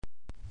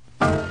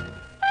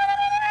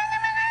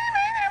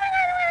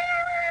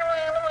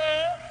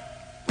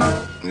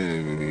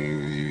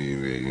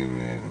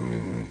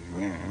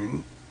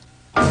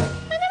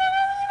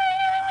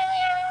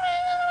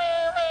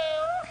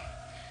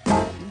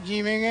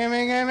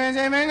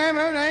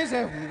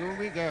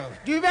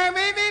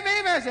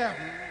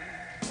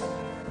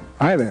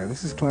Hi there,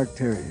 this is Clark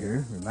Terry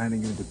here,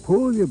 reminding you to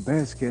pull your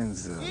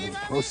bearskins a little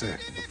closer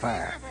to the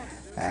fire.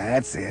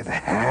 That's it.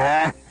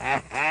 Now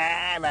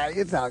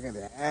you're talking.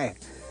 Hey.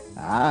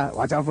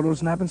 Watch out for those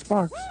snapping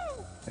sparks.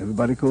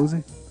 Everybody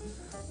cozy?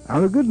 Now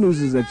the good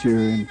news is that you're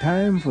in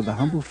time for the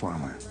humble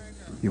farmer.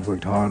 You've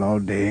worked hard all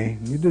day,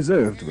 and you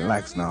deserve to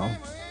relax now.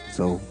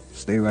 So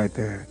stay right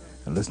there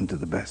and listen to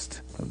the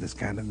best of this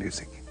kind of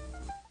music.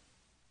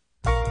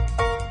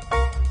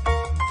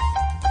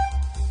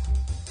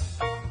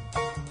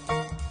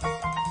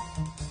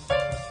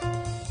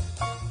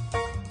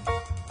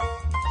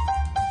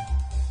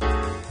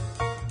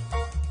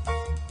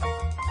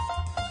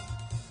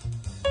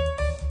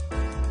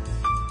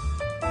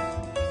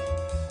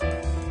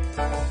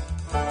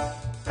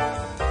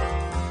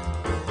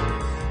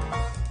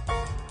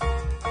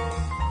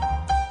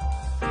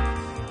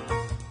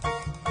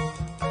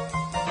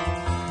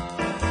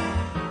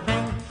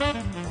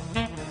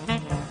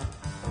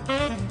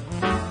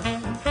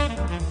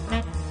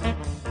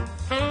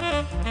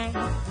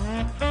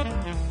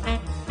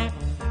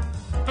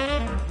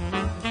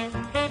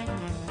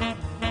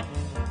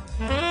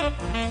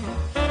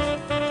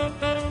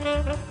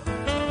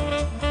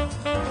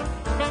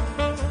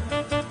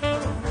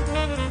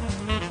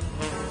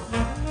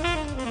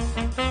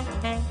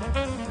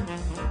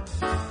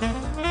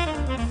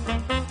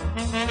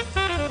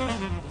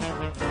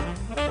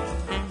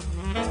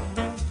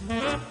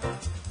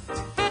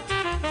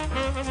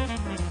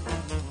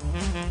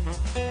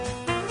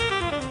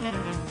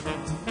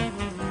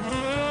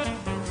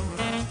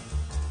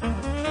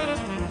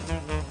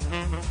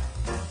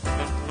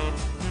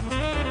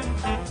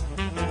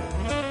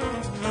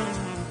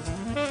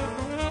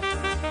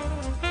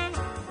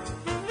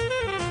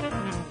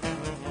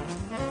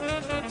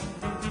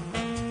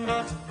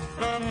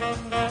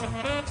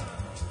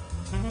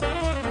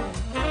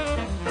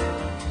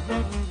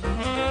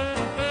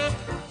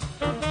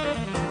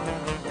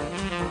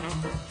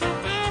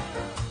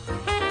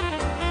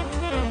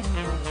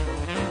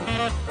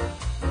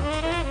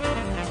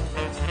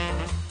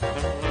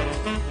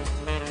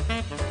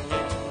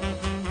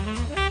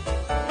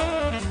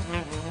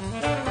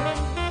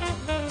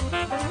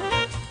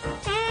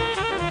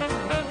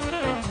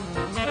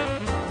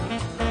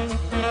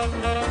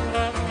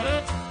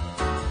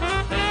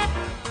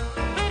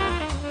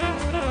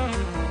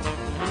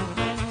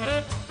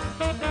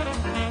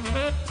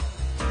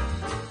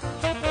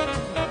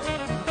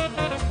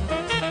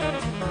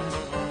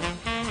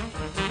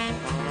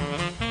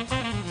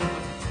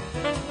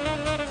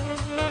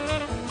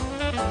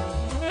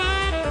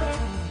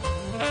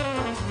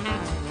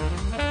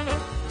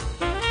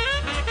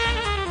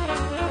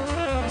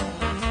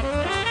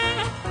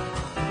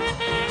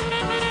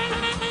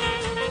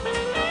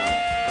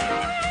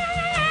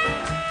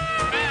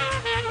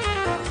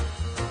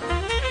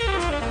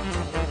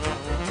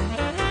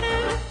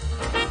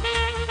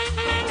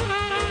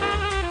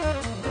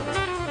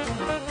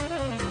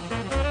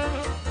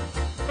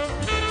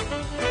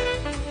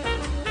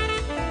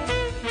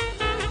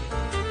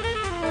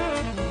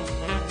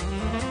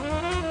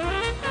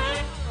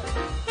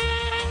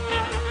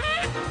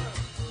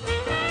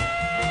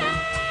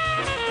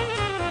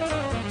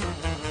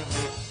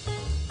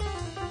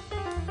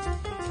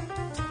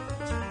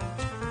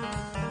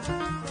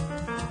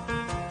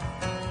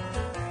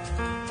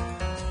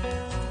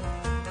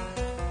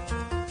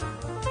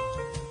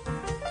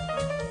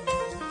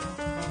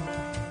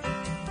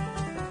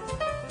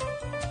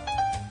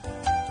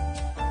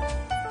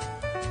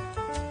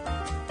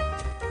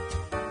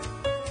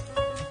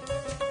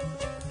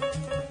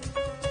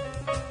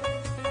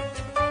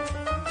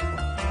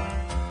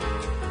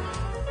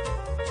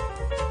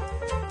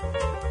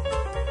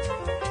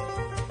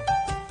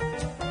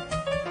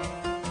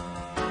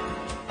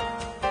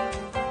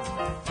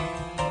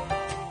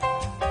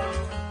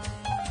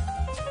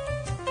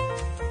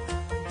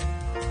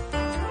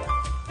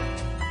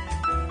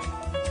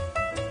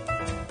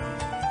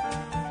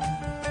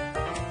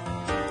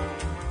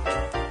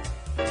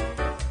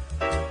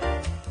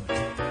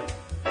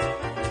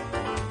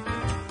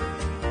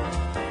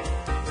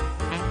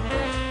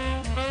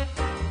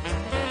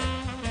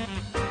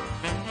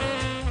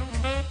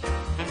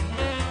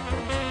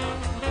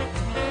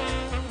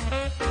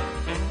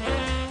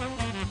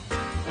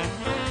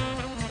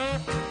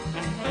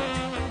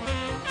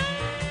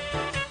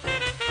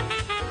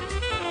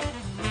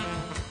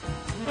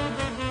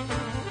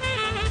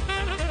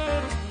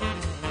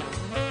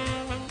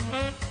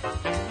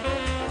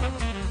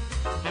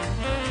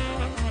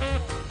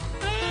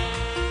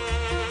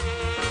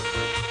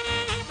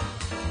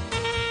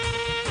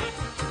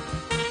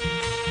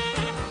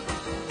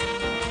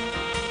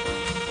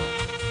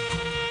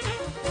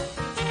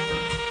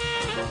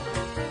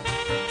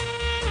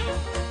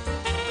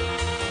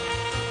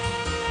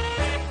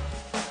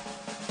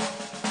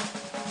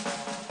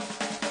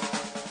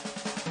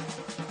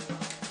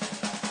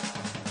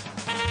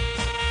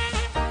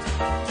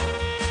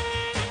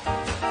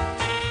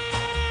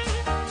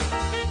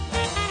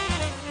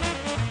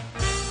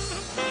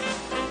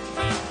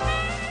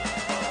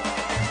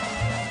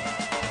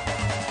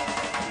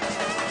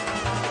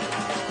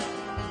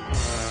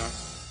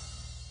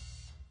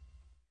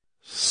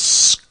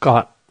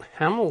 Scott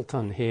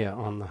Hamilton here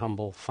on The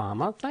Humble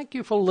Farmer. Thank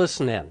you for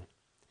listening.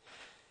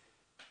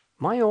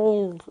 My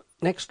old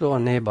next-door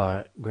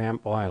neighbor,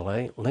 Gramp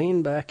Wiley,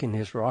 leaned back in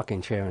his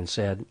rocking chair and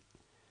said,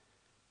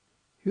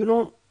 "You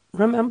don't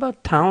remember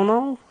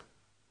Towno?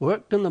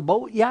 Worked in the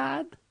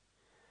boatyard?"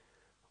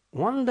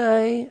 One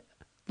day,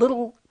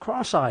 little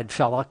cross-eyed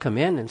fella come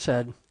in and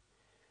said,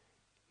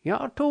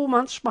 "You're 2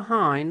 months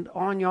behind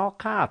on your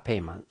car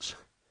payments.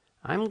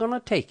 I'm going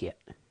to take it."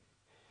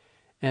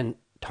 And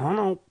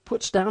Towno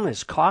puts down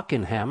his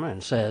caulking hammer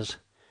and says,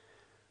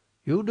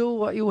 "You do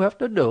what you have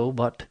to do,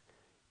 but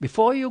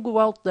before you go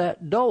out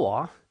that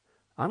door,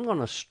 I'm going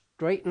to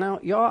straighten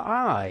out your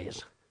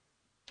eyes."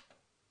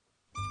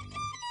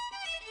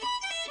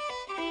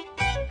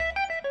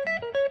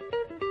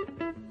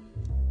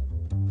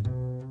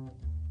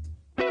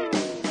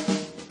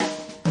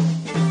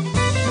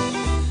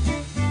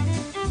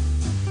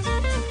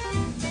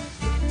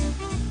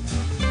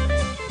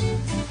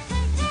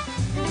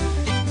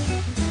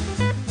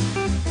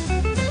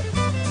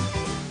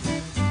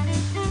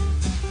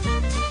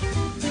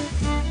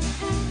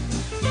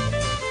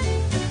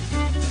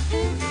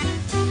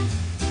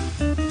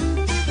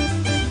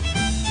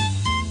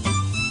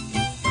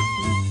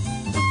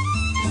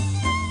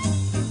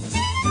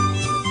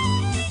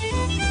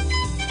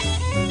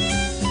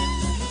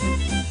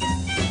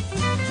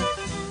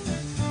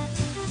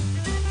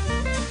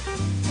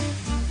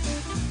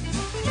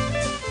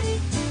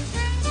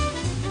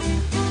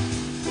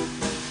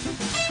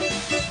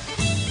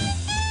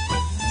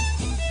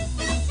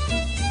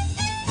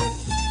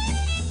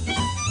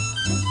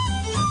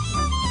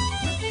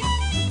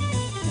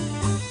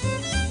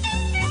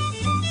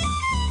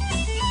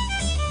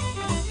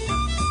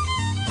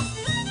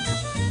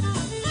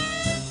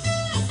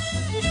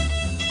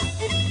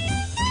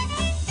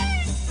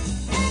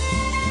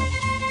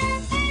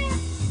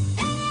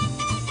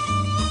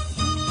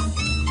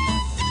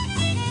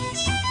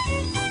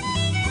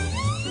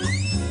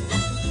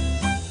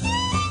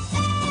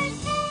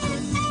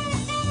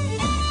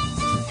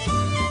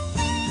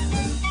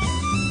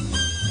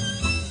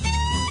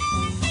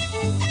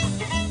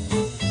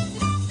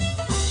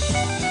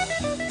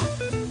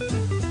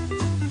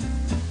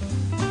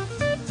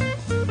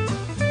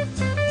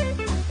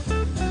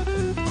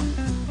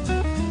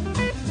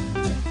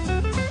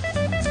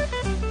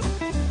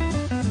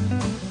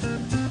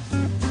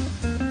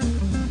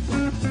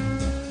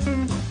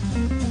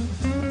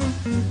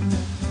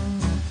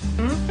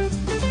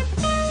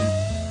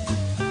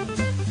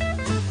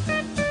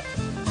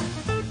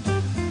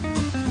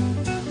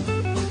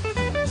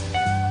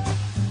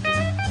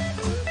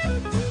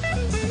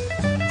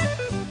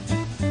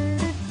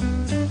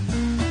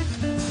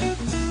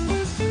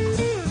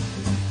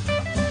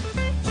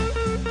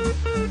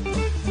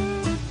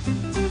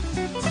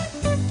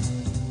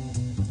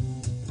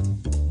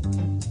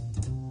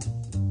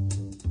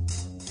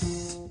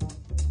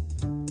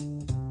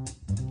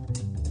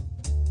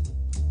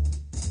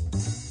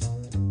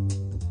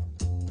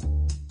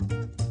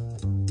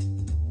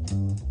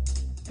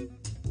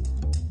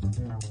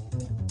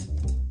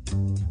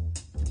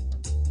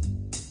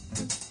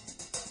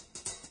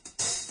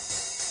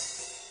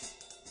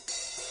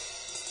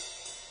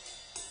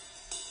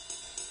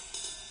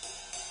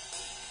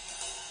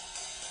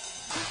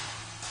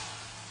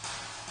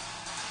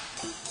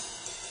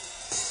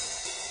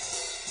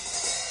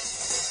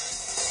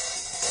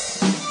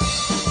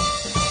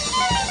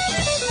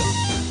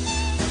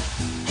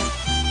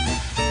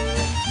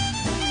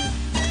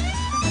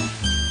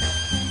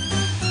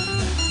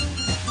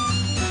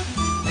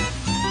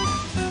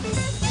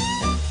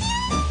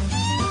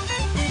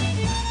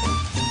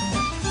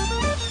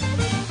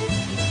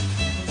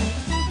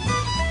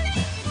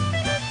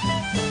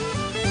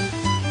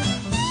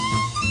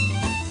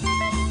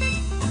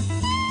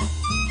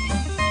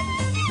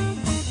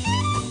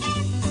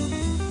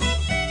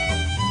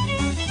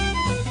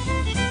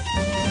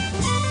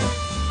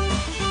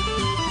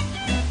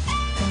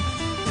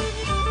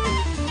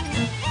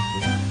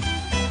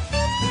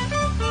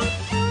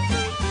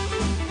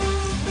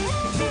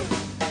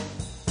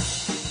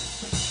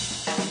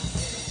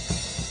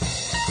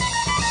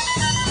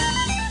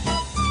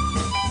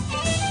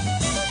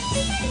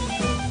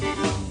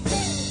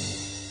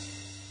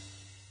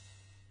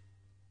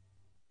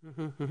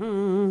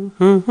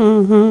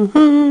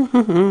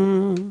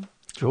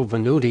 Joe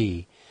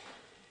Venuti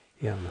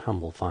here on The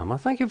Humble Farmer.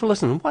 Thank you for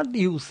listening. What do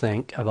you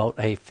think about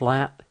a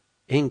flat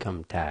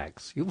income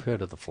tax? You've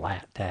heard of the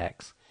flat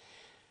tax.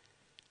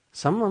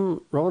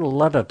 Someone wrote a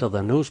letter to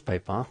the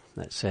newspaper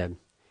that said,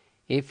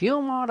 "If you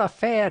want a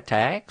fair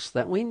tax,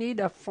 then we need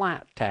a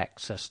flat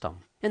tax system,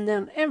 and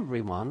then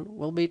everyone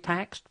will be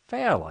taxed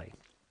fairly."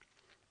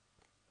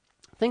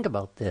 Think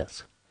about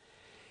this.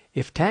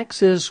 If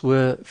taxes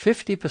were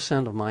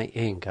 50% of my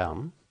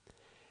income,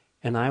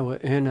 and I were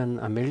earning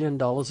 $1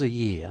 million a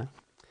year,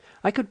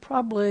 I could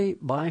probably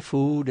buy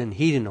food and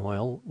heating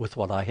oil with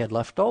what I had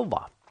left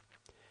over.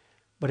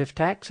 But if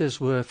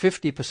taxes were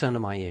 50%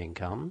 of my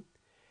income,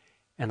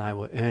 and I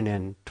were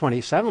earning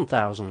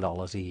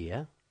 $27,000 a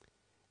year,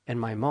 and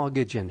my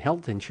mortgage and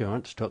health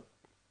insurance took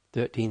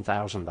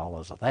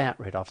 $13,000 of that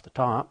right off the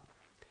top,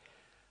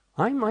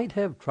 I might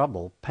have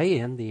trouble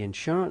paying the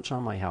insurance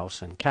on my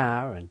house and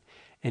car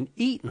and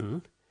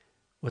eating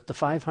with the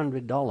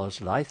 $500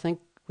 that I think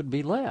would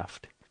be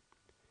left.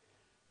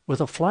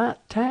 With a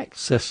flat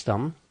tax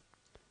system,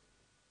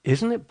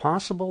 isn't it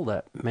possible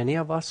that many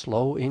of us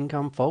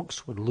low-income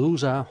folks would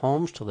lose our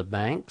homes to the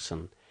banks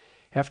and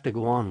have to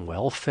go on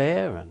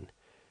welfare and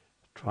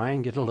try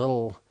and get a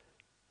little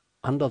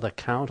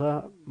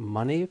under-the-counter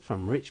money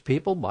from rich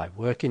people by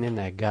working in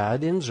their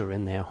gardens or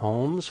in their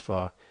homes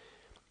for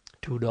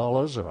 $2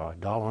 or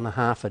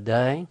 $1.50 a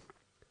day?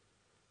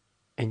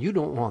 And you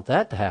don't want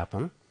that to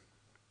happen,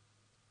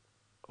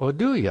 or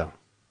do you?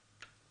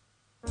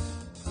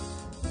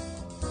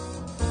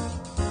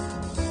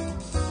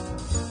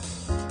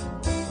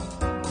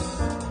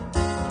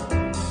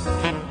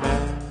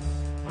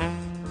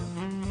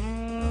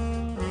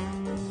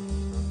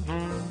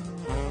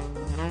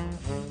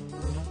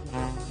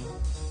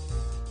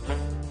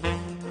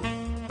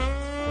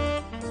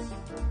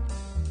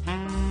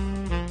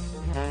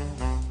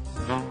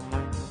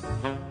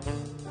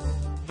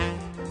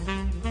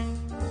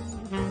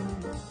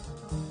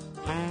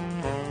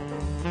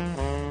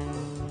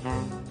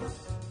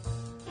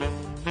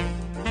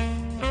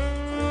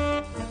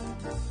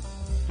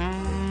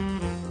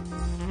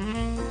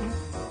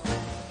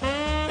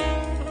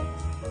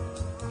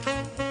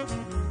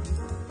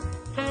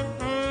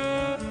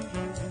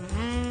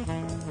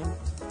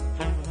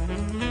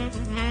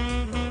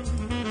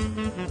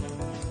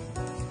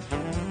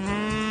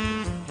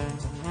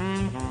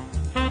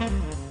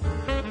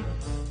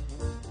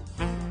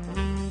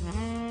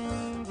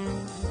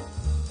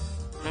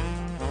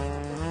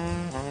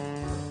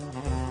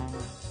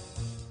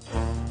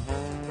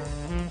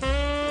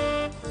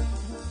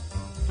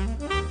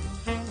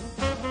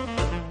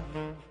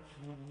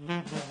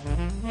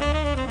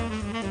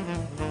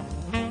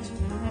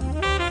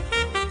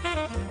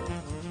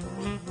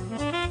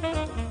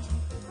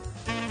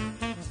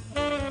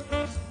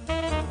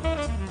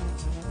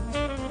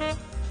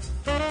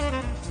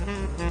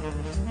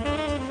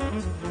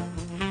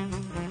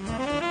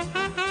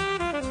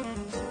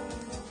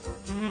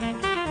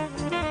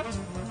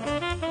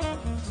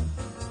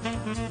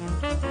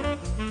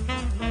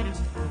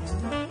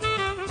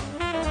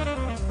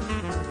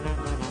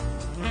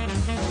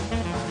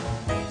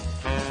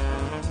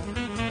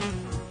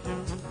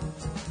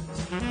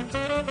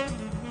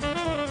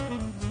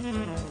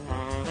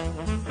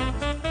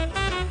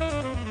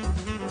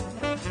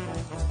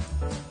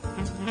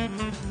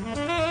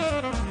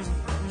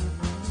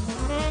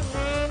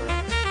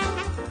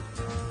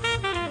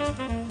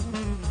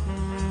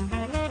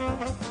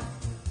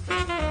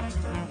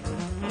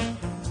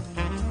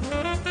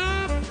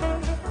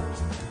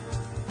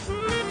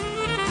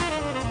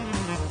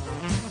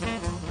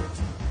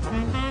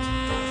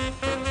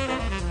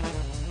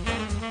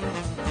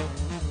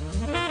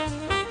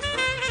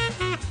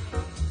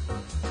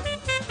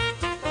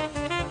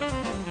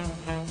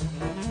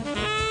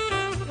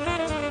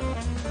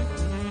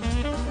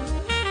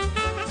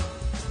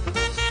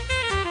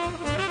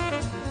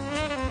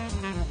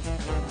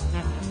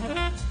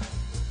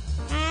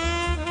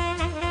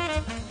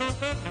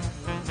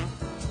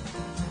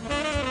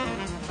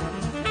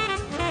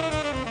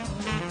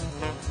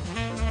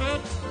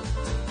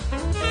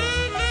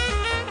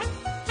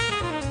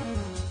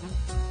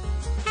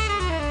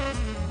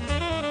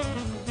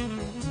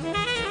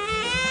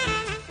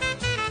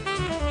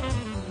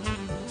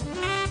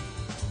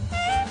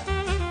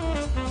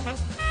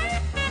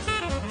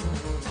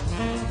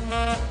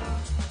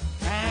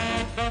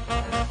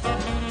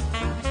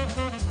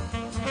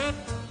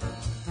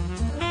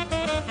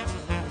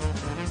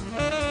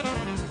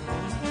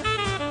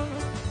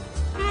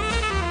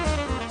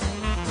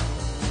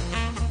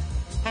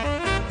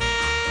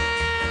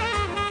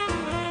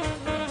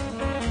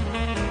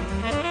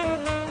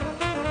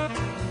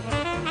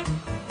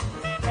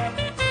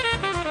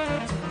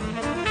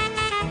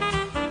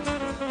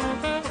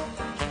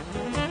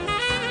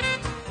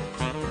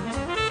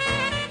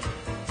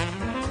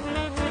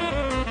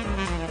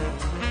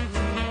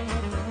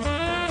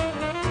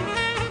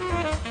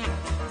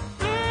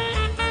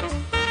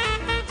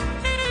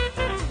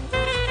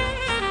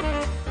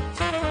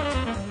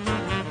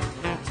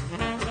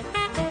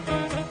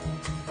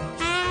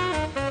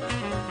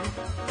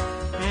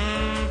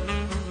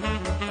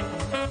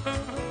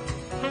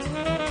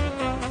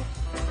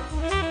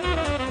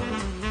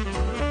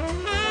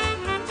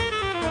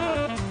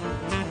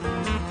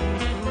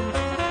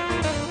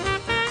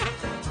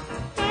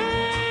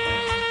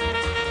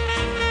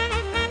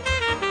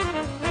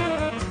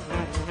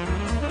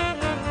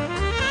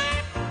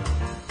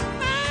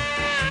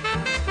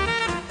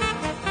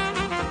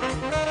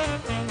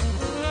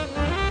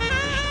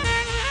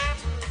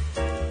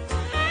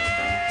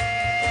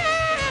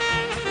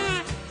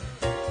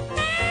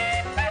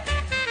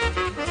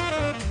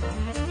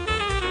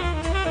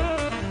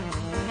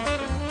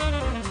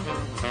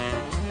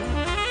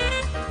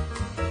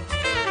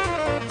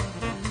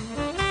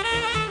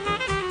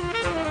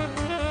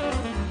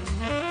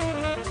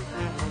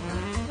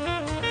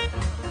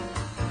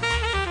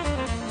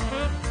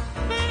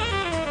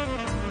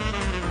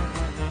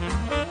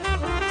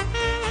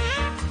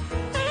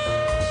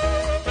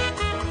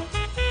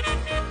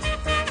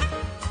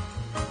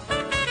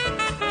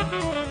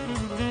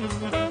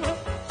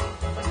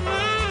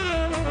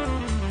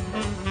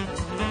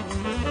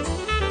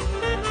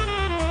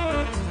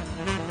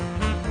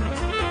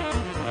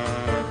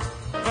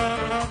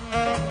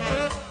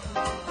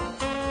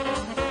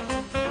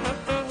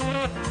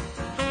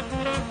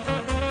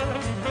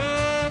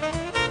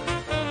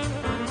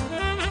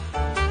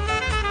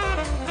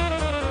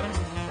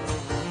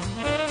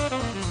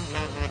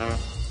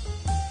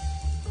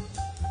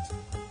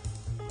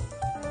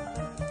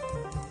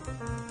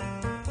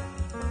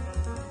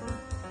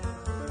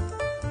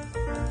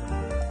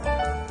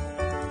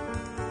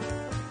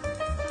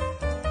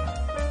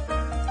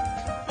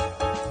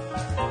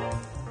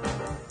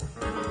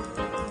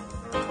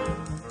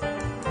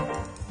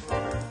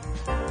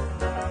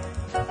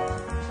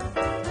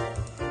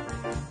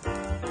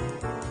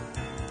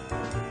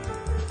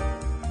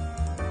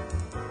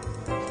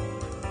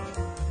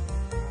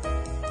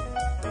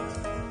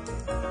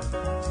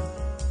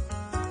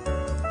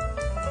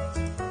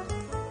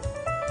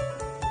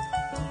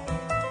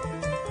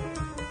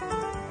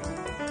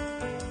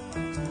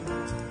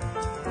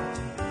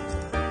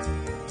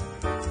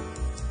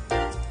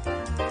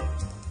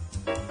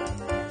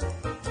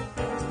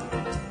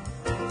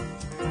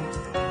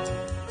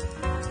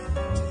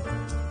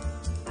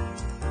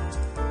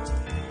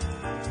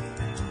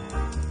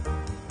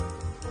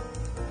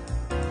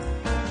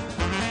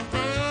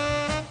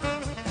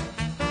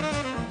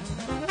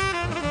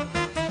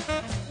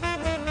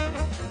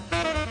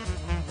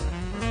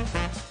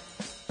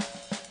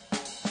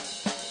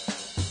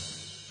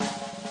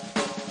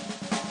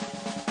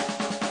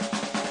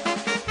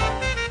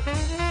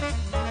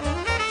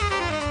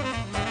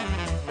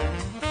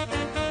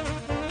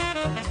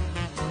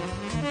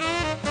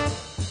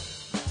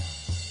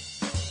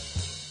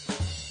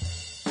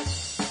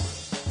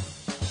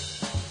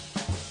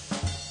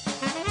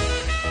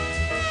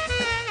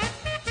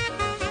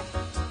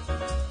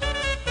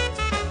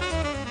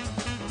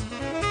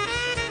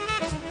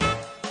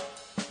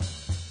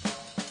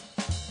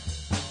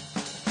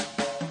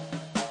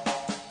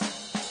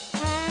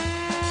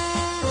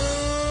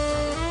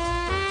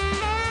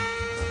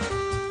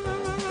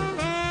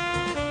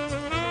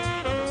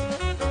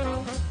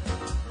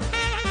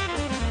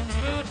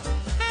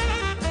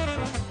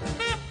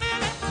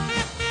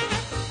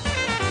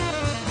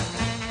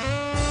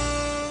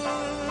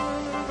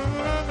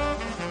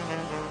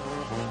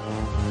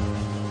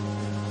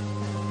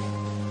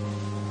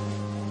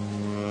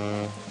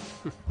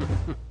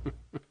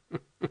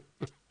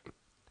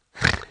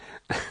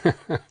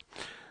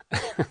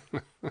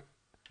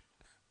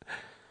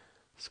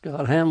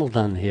 Scott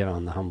Hamilton here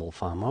on The Humble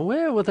Farmer,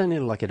 where with any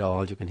luck at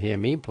all you can hear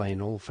me playing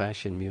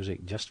old-fashioned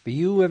music just for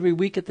you every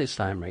week at this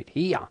time right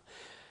here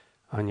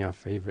on your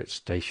favorite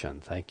station.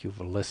 Thank you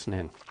for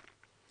listening.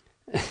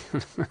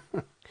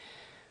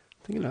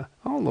 Thinking of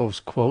all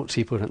those quotes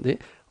he put in, the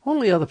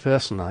only other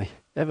person I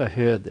ever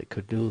heard that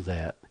could do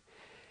that,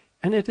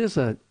 and it is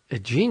a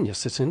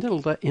genius, it's an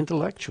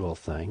intellectual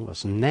thing,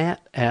 was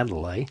Nat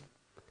Adderley,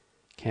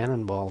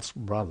 Cannonball's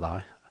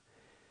brother,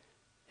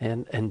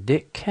 and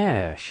Dick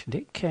Cash.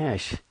 Dick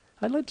Cash.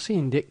 I liked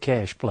seeing Dick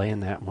Cash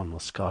playing that one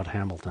with Scott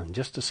Hamilton,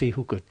 just to see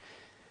who could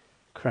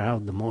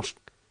crowd the most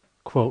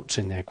quotes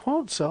in there.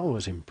 Quotes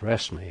always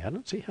impress me. I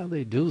don't see how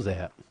they do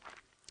that.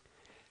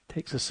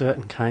 Takes a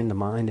certain kind of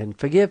mind, and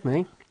forgive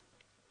me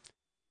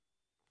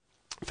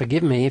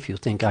if you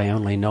think I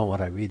only know what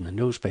I read in the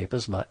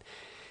newspapers, but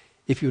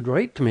if you'd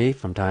write to me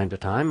from time to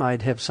time,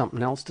 I'd have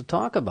something else to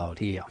talk about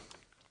here.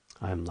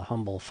 I'm the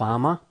Humble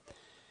Farmer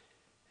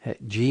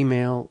at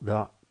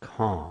gmail.com.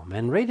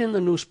 And right in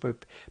the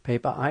newspaper,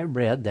 I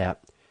read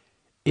that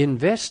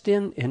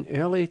investing in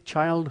early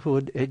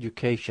childhood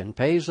education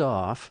pays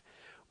off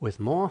with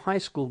more high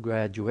school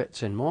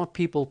graduates and more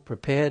people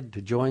prepared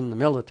to join the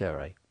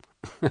military.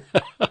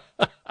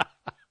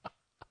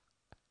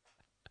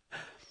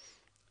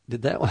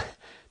 Did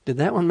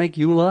that one make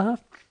you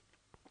laugh?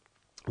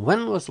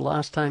 When was the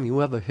last time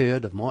you ever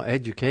heard of more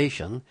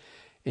education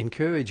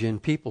encouraging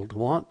people to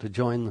want to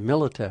join the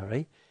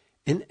military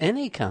in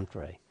any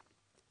country?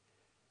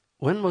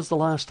 When was the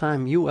last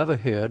time you ever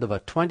heard of a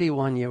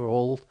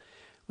 21-year-old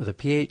with a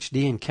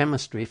PhD in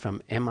chemistry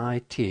from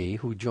MIT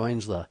who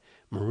joins the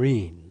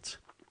Marines?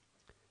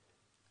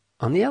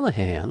 On the other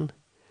hand,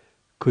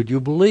 could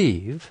you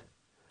believe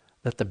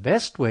that the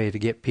best way to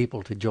get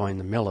people to join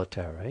the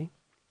military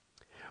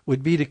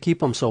would be to keep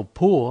them so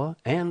poor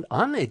and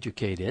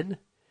uneducated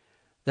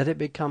that it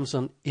becomes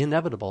an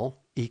inevitable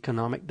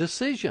economic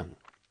decision?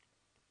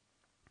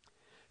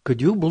 Could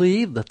you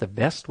believe that the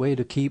best way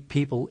to keep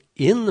people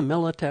in the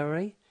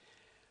military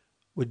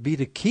would be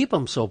to keep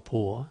them so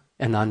poor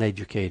and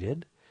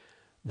uneducated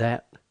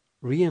that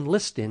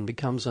re-enlisting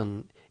becomes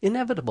an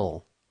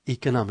inevitable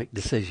economic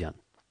decision?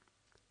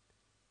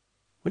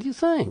 What do you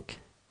think?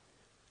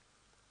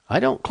 I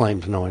don't claim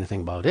to know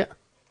anything about it.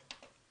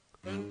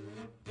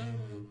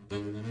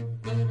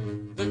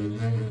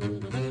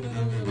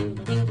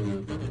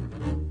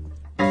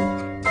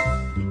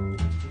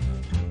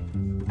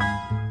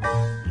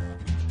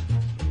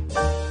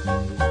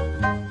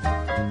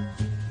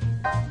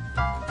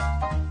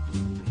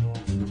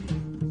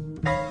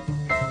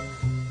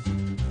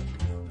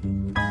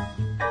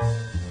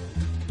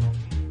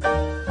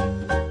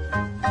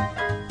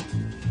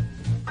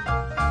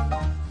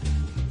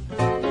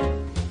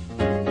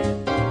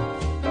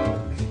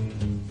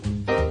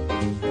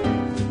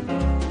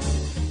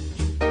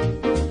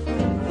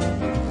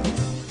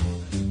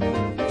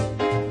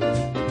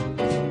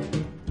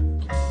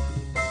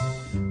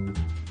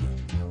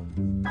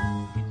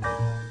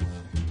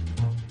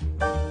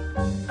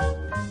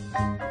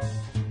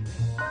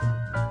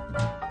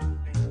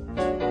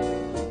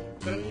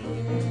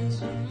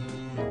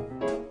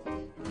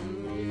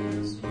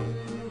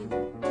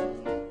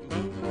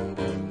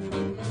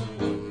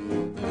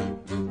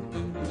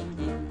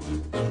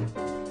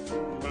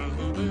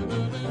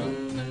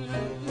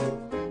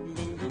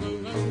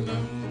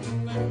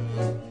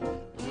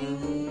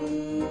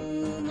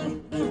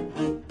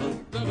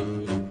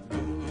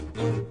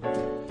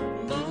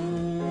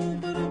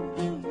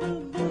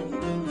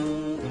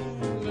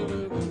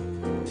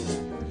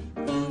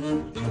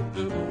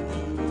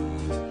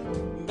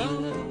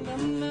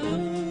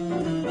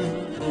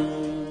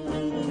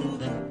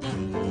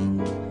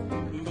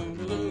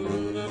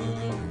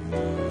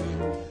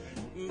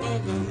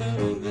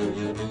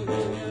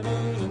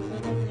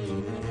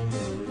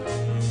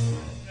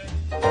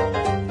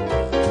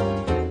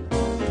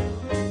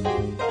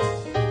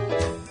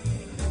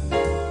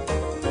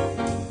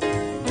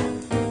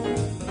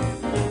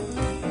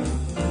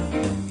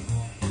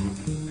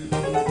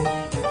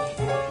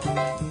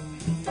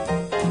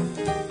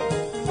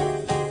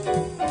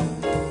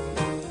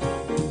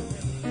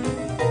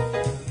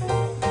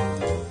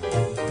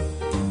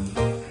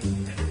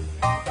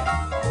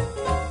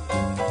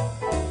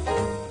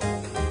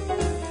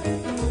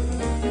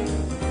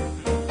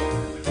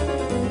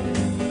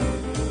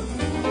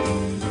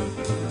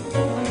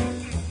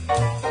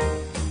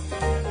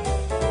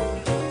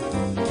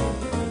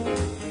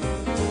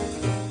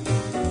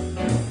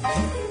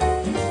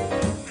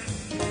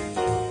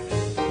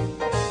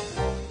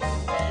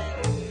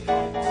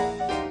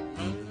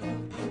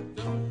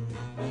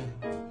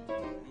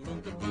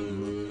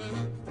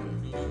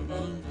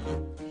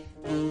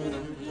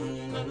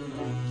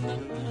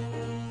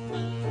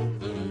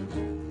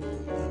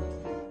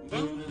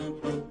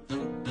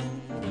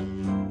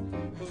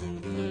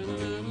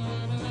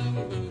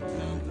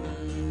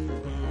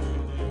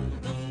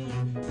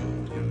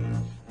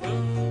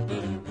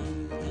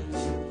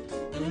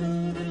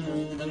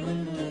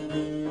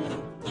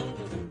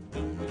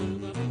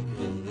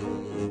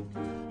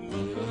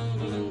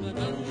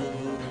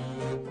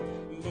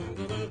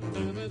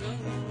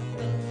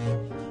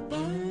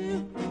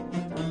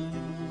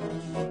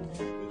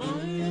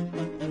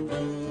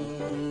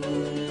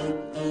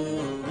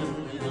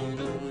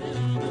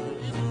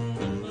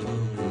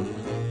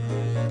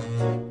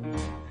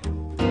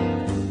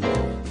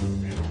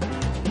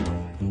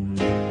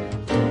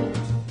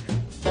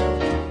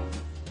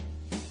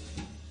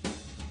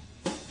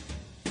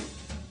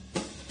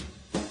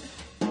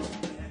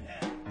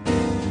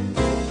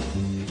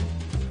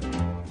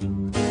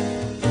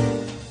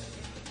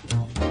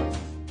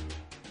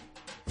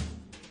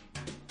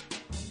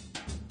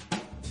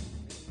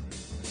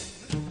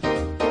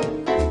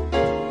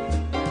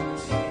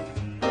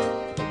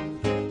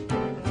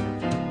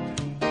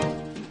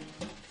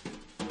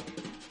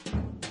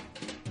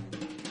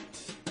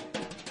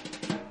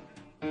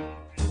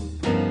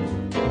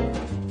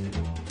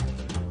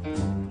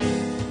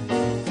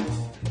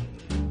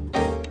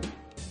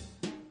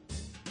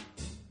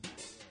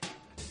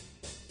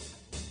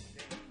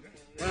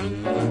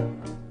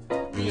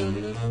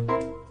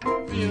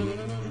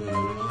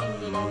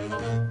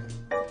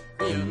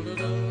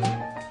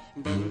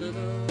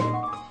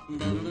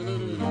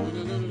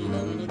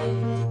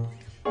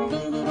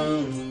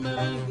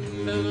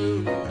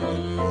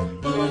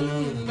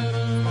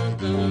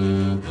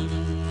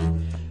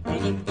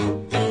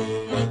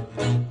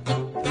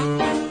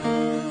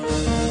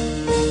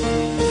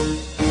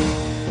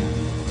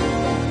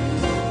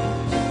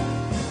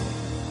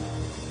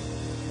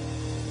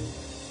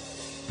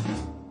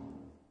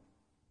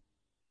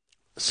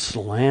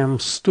 Slam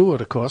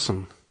Stewart, of course,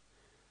 and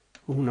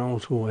who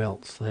knows who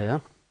else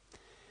there.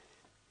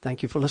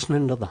 Thank you for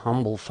listening to The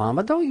Humble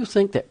Farmer. Don't you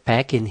think that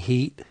packing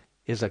heat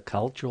is a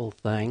cultural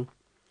thing?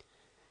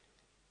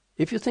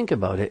 If you think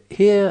about it,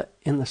 here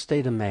in the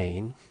state of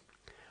Maine,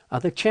 are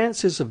the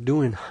chances of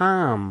doing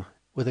harm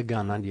with a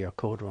gun under your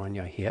coat or on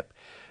your hip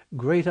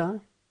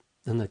greater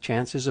than the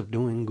chances of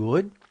doing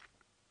good?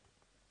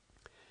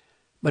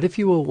 But if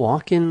you were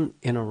walking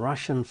in a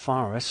Russian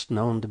forest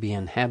known to be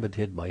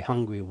inhabited by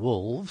hungry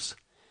wolves,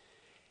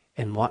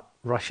 and what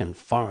Russian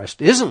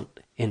forest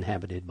isn't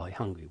inhabited by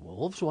hungry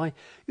wolves, why,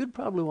 you'd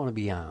probably want to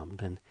be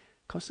armed. And,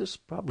 of course, this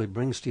probably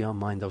brings to your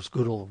mind those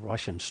good old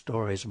Russian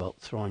stories about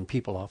throwing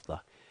people off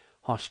the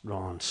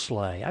horse-drawn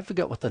sleigh. I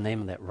forget what the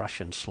name of that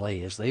Russian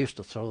sleigh is. They used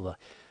to throw the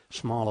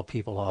smaller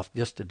people off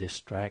just to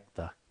distract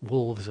the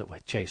wolves that were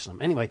chasing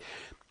them. Anyway,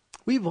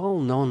 we've all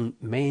known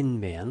Maine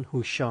men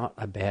who shot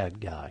a bad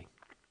guy.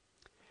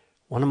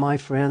 One of my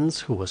friends,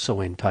 who was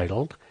so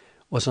entitled,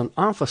 was an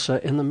officer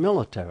in the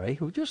military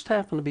who just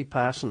happened to be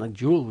passing a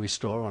jewelry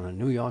store on a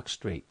New York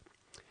street.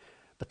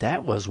 But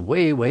that was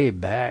way, way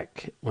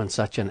back when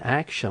such an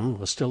action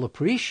was still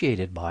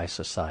appreciated by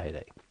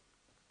society.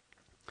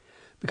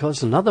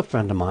 Because another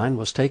friend of mine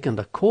was taken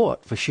to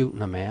court for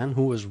shooting a man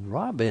who was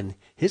robbing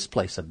his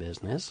place of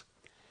business,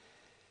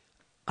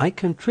 I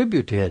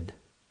contributed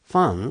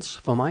funds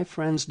for my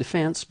friend's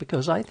defense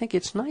because I think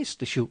it's nice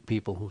to shoot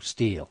people who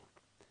steal.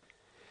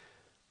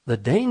 The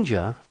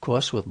danger, of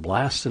course, with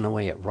blasting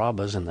away at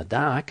robbers in the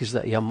dark is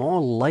that you're more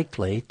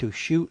likely to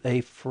shoot a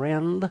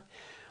friend,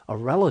 a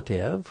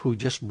relative who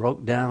just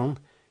broke down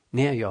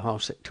near your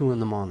house at 2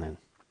 a.m.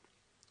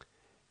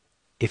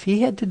 If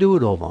he had to do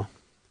it over,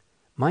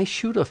 my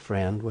shooter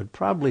friend would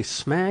probably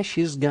smash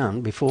his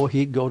gun before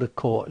he'd go to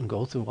court and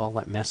go through all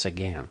that mess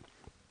again.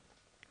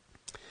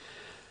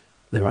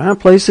 There are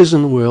places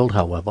in the world,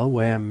 however,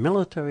 where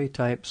military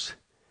types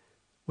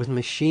with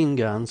machine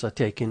guns are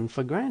taken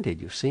for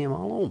granted. You see them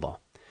all over.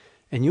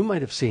 And you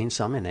might have seen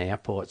some in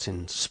airports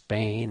in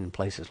Spain and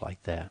places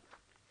like that.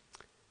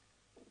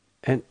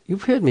 And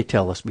you've heard me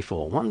tell this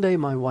before. One day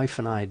my wife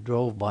and I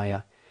drove by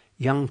a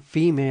young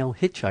female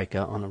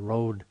hitchhiker on a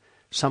road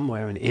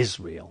somewhere in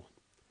Israel.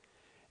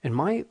 And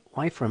my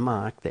wife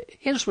remarked that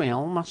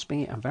Israel must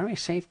be a very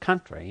safe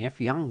country if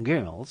young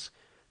girls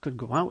could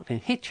go out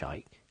and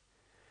hitchhike.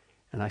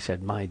 And I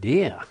said, my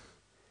dear,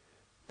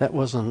 that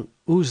was an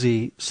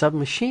Uzi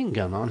submachine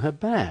gun on her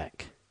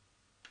back.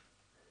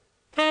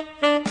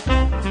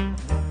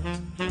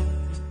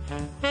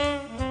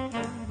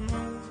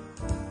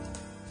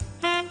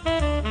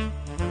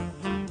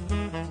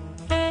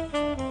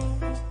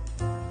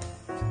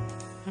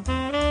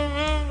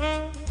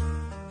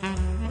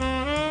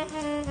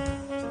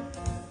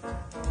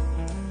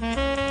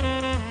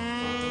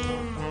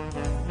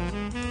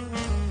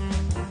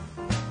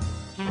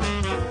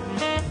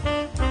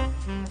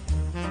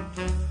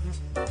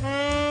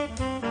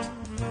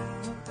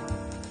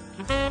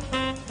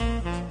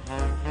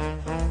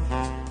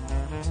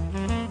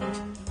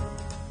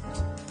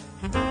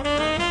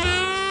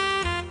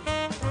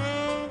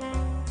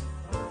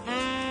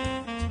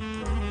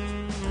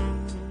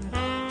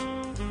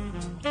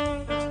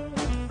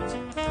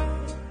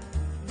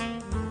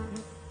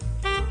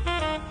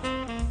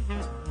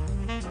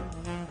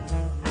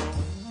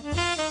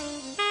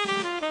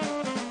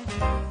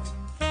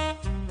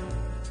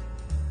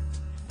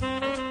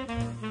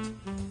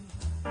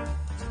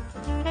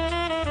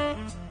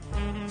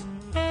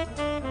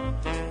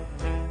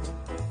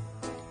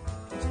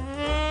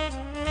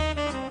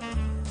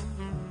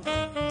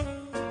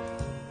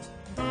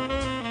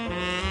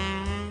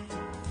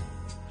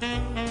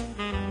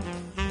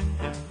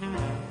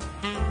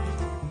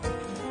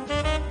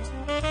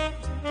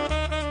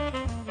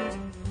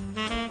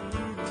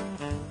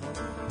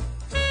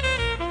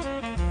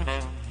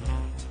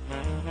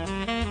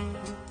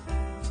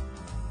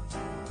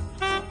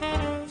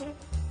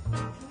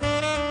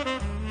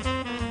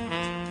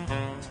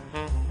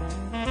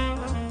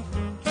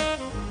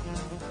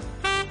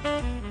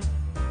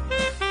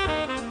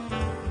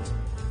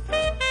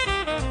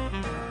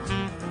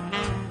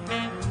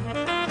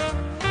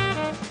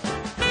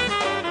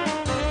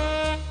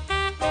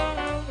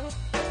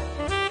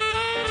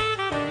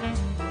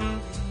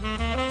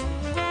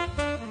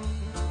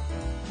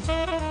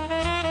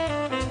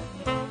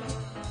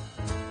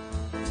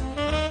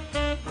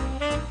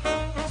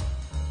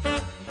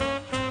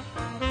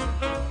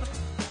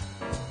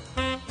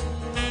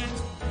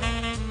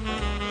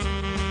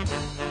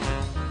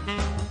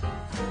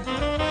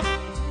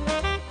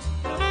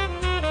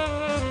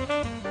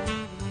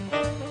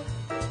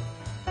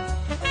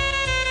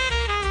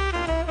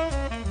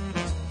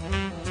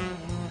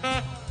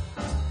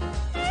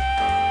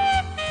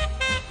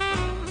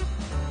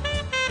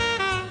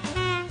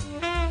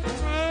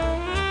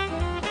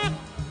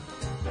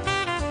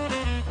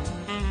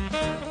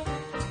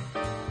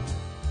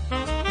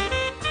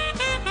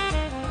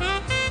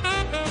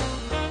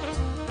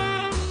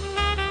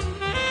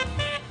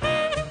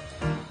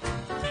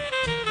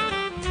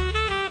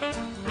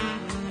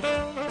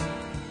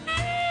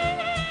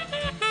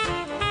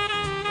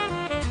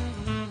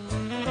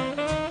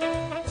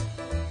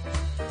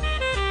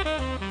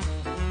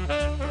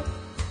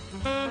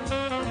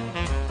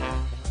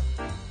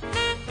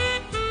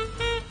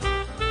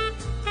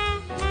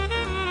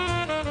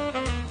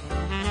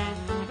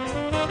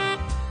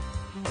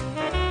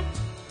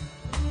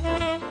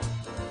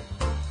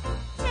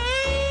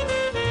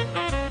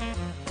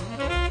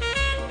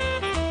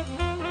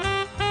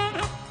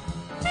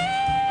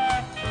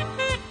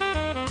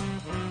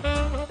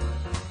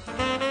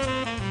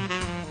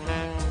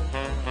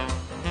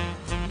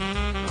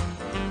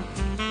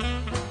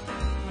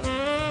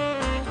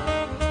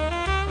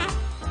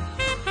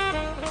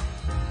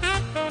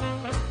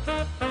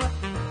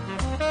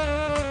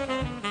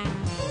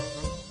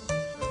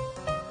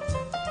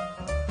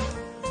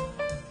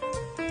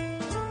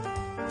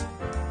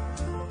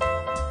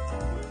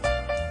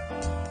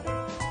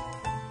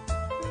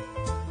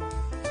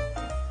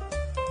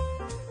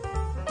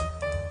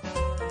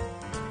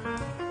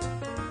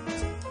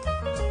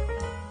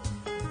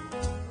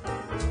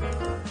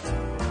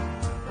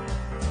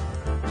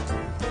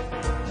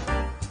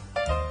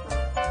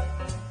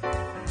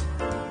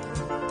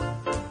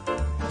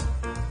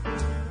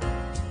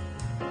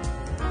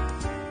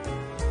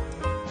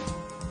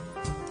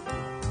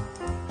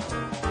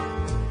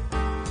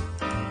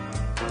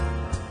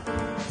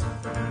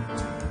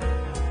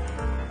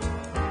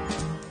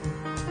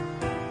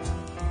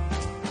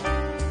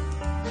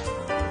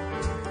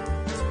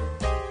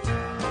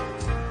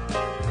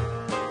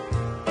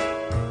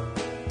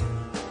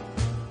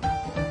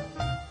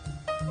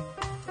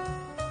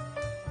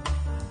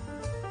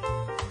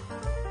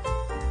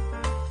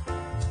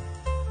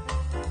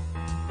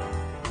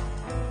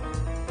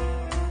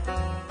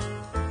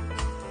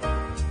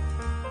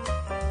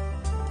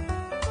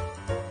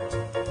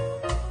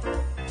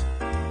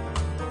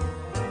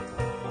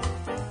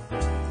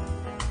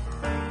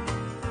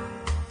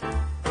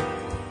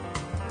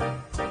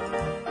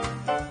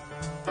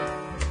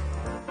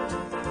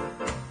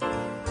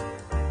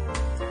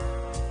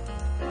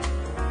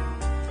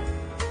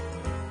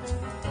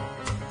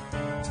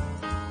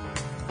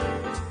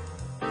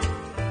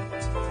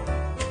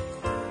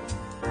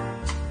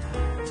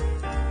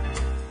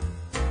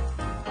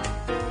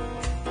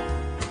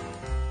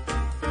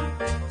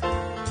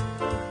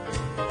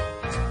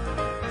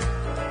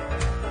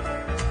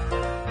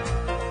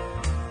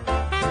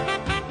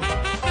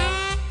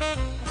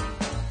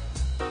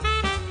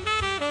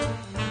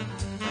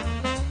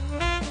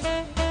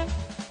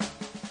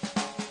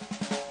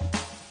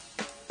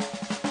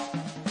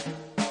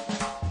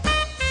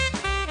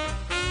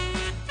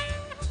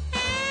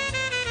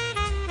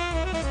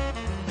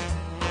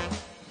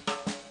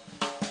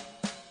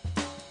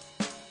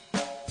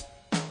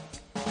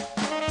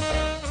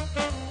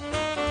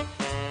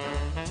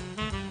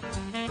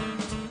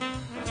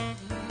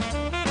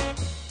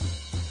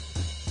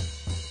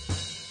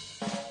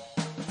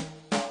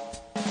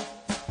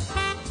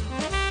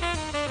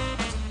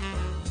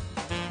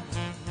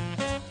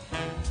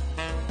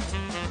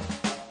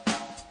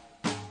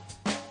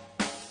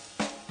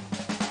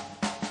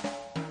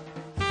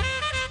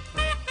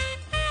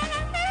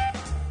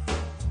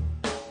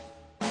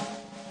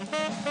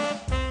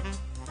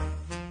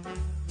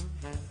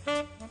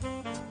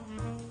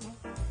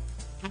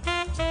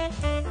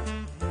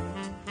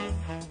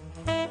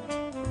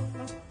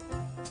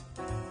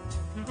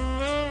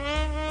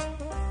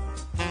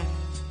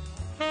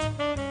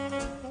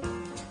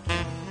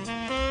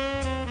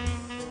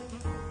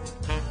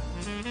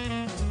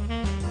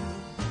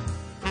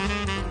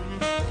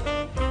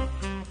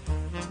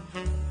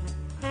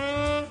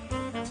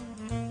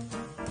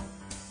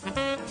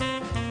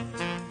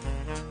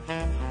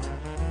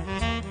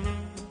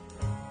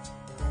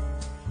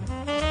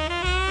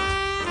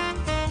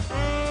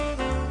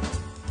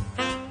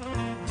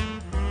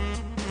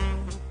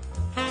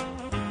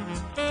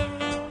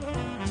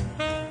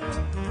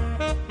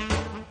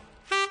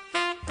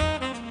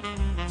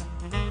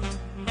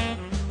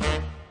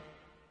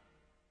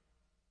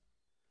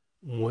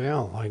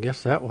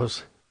 guess that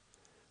was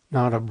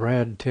not a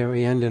Brad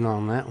Terry ending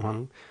on that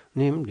one.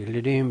 Dim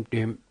diddly dim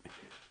dim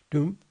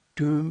doom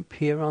doom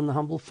here on the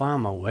Humble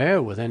Farmer. Where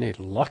with any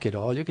luck at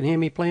all, you can hear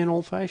me playing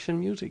old-fashioned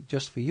music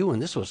just for you.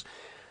 And this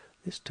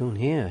tune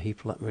here, he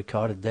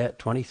recorded that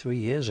 23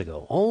 years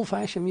ago.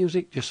 Old-fashioned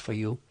music just for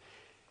you.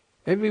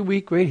 Every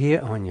week right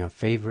here on your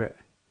favorite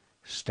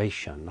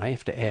station. I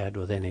have to add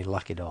with any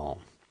luck at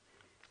all.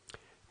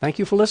 Thank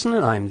you for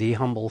listening. I'm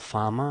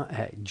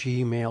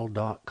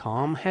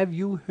thehumble.farmer@gmail.com. Have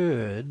you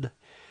heard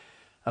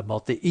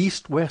about the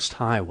East-West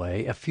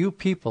Highway a few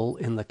people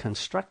in the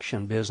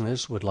construction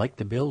business would like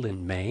to build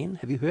in Maine?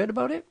 Have you heard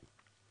about it?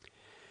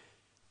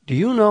 Do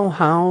you know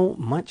how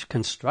much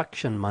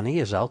construction money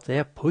is out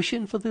there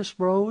pushing for this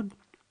road?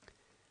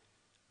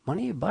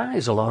 Money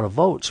buys a lot of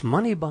votes.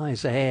 Money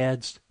buys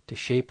ads to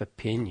shape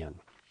opinion.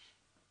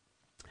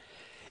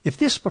 If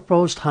this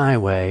proposed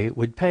highway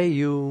would pay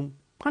you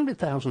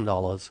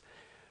 $100,000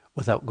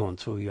 without going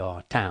through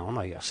your town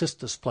or your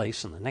sister's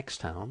place in the next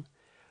town,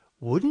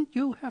 wouldn't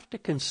you have to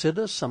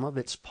consider some of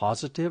its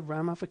positive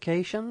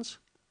ramifications?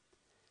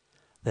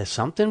 There's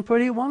something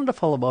pretty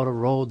wonderful about a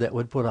road that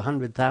would put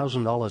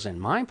 $100,000 in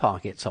my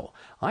pocket, so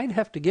I'd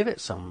have to give it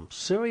some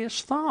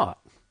serious thought.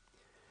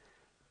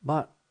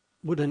 But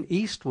would an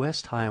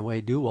east-west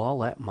highway do all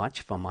that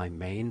much for my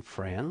Maine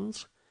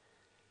friends?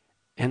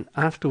 And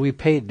after we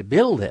paid to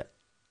build it,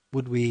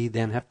 would we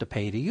then have to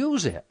pay to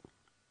use it?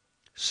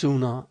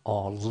 Sooner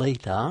or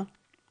later.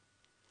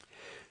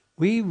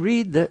 We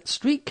read that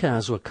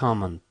streetcars were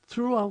common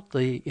throughout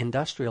the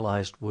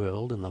industrialized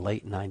world in the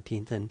late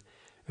 19th and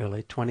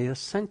early 20th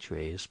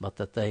centuries, but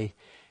that they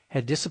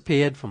had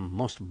disappeared from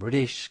most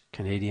British,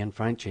 Canadian,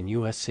 French, and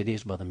U.S.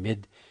 cities by the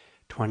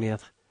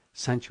mid-20th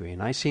century.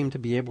 And I seem to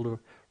be able to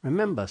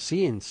remember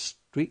seeing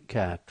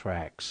streetcar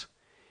tracks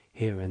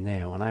here and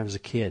there when I was a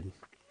kid.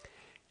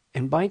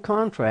 And by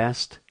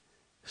contrast,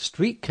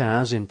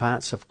 streetcars in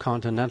parts of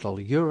continental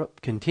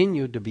Europe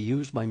continued to be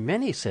used by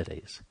many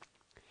cities.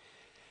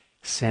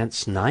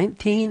 Since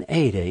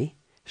 1980,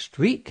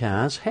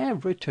 streetcars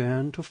have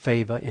returned to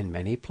favor in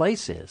many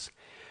places.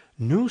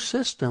 New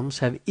systems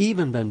have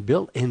even been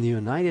built in the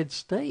United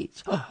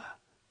States,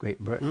 Great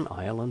Britain,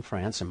 Ireland,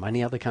 France, and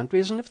many other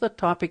countries. And if the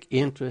topic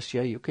interests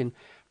you, you can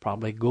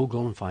probably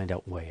Google and find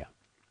out where.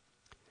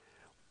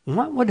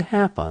 What would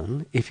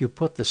happen if you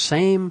put the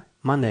same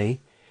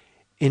money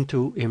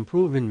into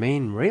improving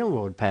Maine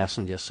Railroad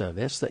passenger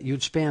service that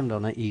you'd spend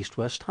on an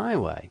east-west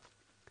highway?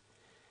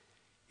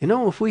 You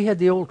know, if we had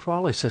the old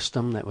trolley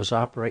system that was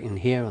operating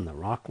here in the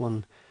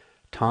Rockland,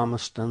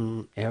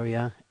 Thomaston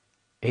area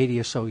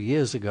 80 or so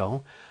years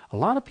ago, a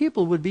lot of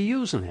people would be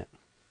using it.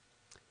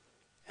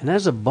 And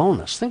as a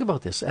bonus, think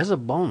about this, as a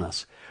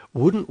bonus,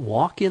 wouldn't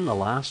walking the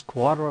last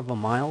quarter of a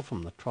mile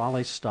from the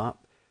trolley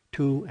stop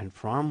to and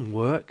from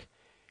work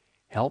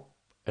help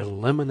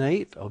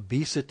eliminate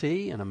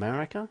obesity in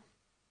America?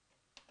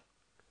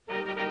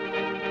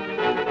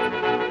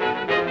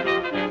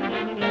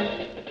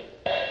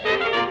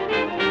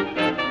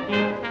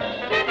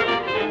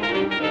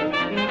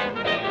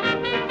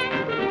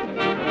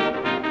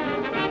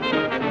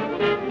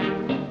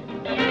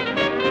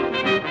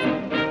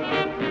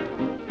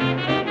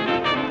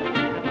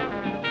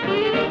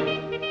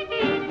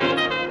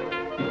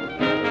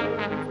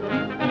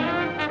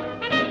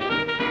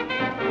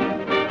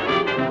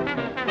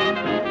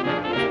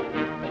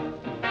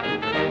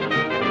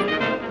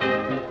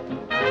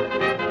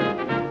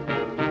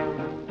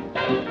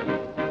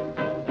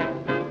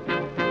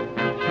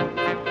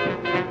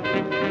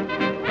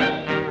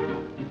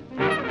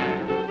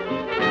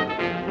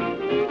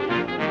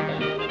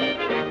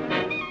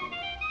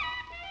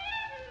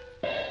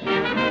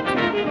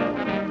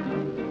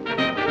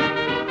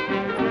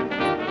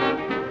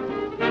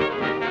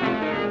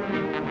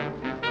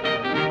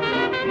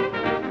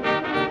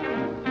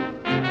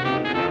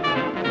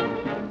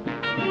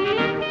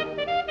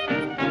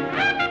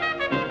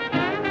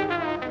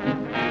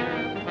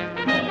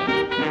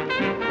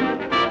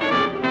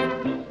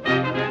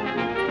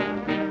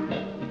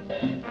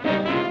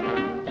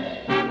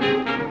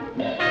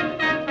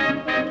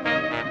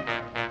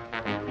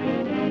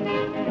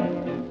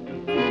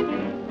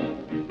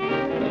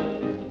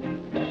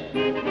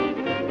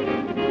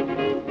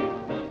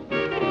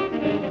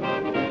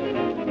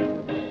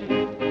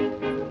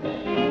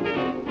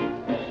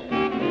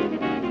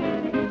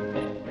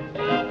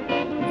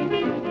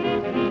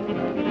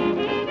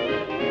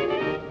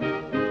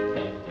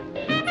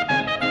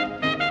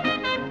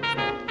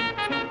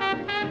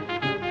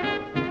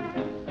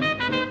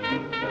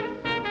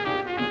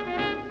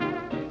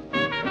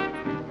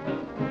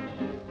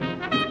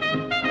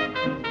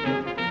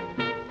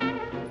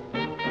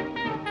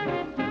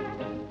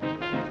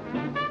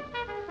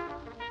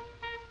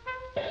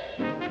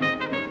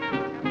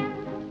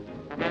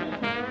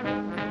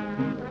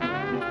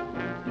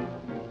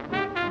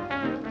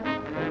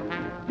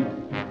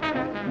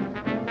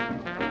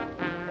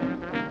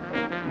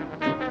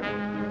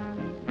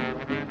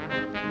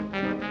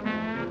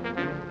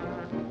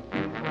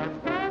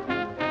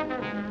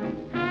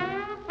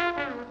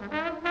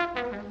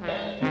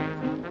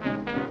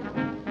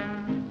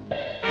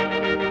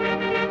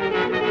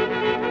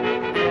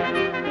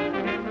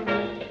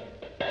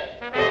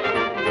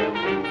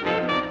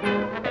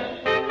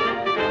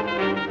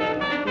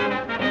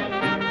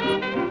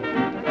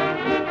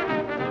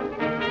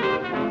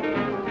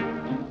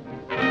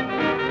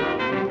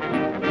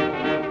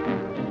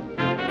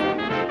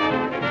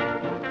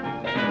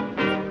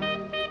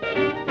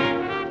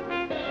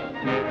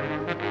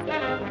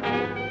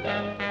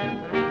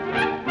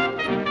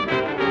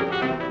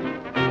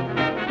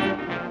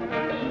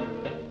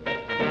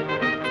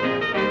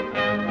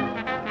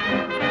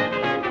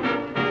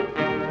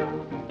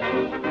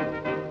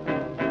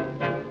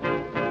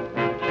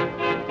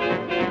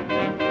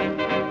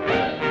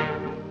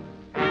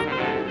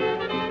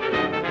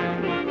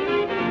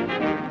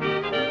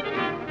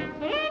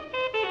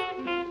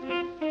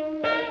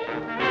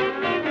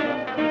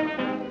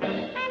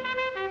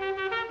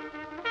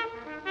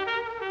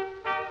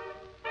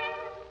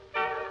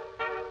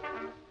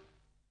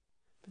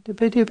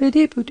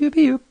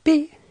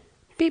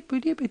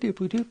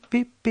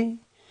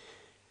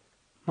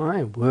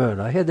 My word,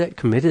 I had that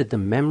committed to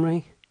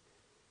memory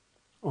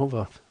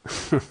over, I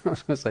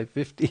was going to say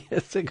 50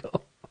 years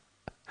ago.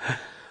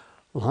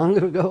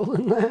 Longer ago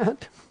than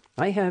that.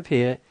 I have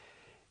here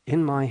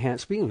in my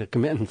hand, speaking of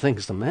committing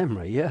things to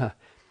memory, yeah.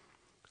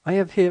 I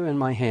have here in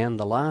my hand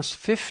the last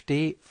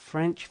 50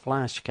 French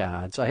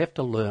flashcards I have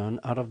to learn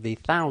out of the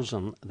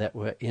 1,000 that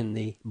were in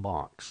the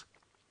box.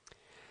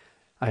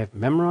 I have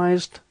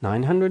memorized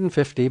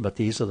 950, but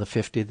these are the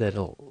 50 that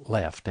are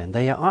left, and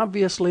they are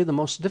obviously the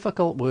most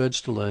difficult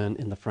words to learn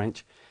in the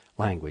French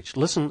language.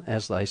 Listen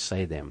as I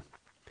say them.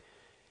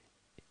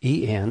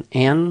 E-N,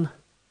 N,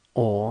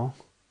 or,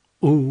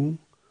 oo,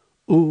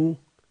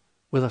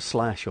 with a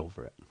slash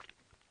over it.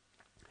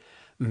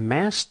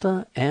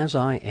 Master as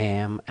I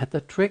am at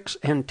the tricks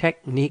and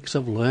techniques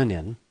of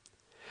learning,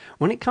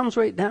 when it comes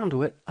right down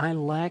to it, I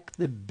lack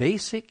the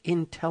basic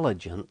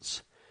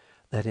intelligence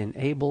that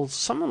enables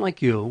someone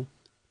like you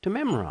to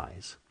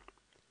memorize.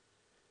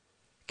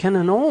 Can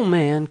an old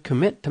man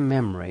commit to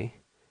memory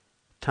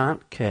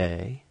tant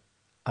que,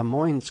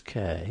 amoins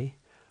que,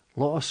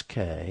 los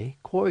que,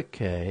 quoi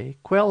que,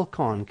 quel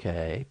con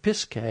que,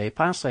 pis que,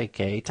 passe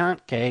que,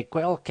 tant que,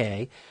 quel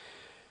que,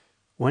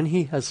 when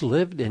he has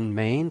lived in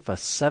Maine for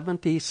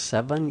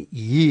 77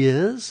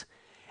 years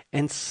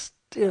and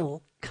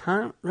still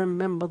can't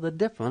remember the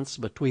difference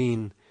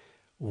between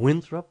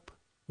Winthrop,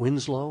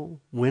 Winslow,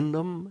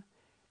 Wyndham,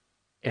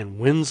 and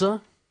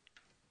Windsor?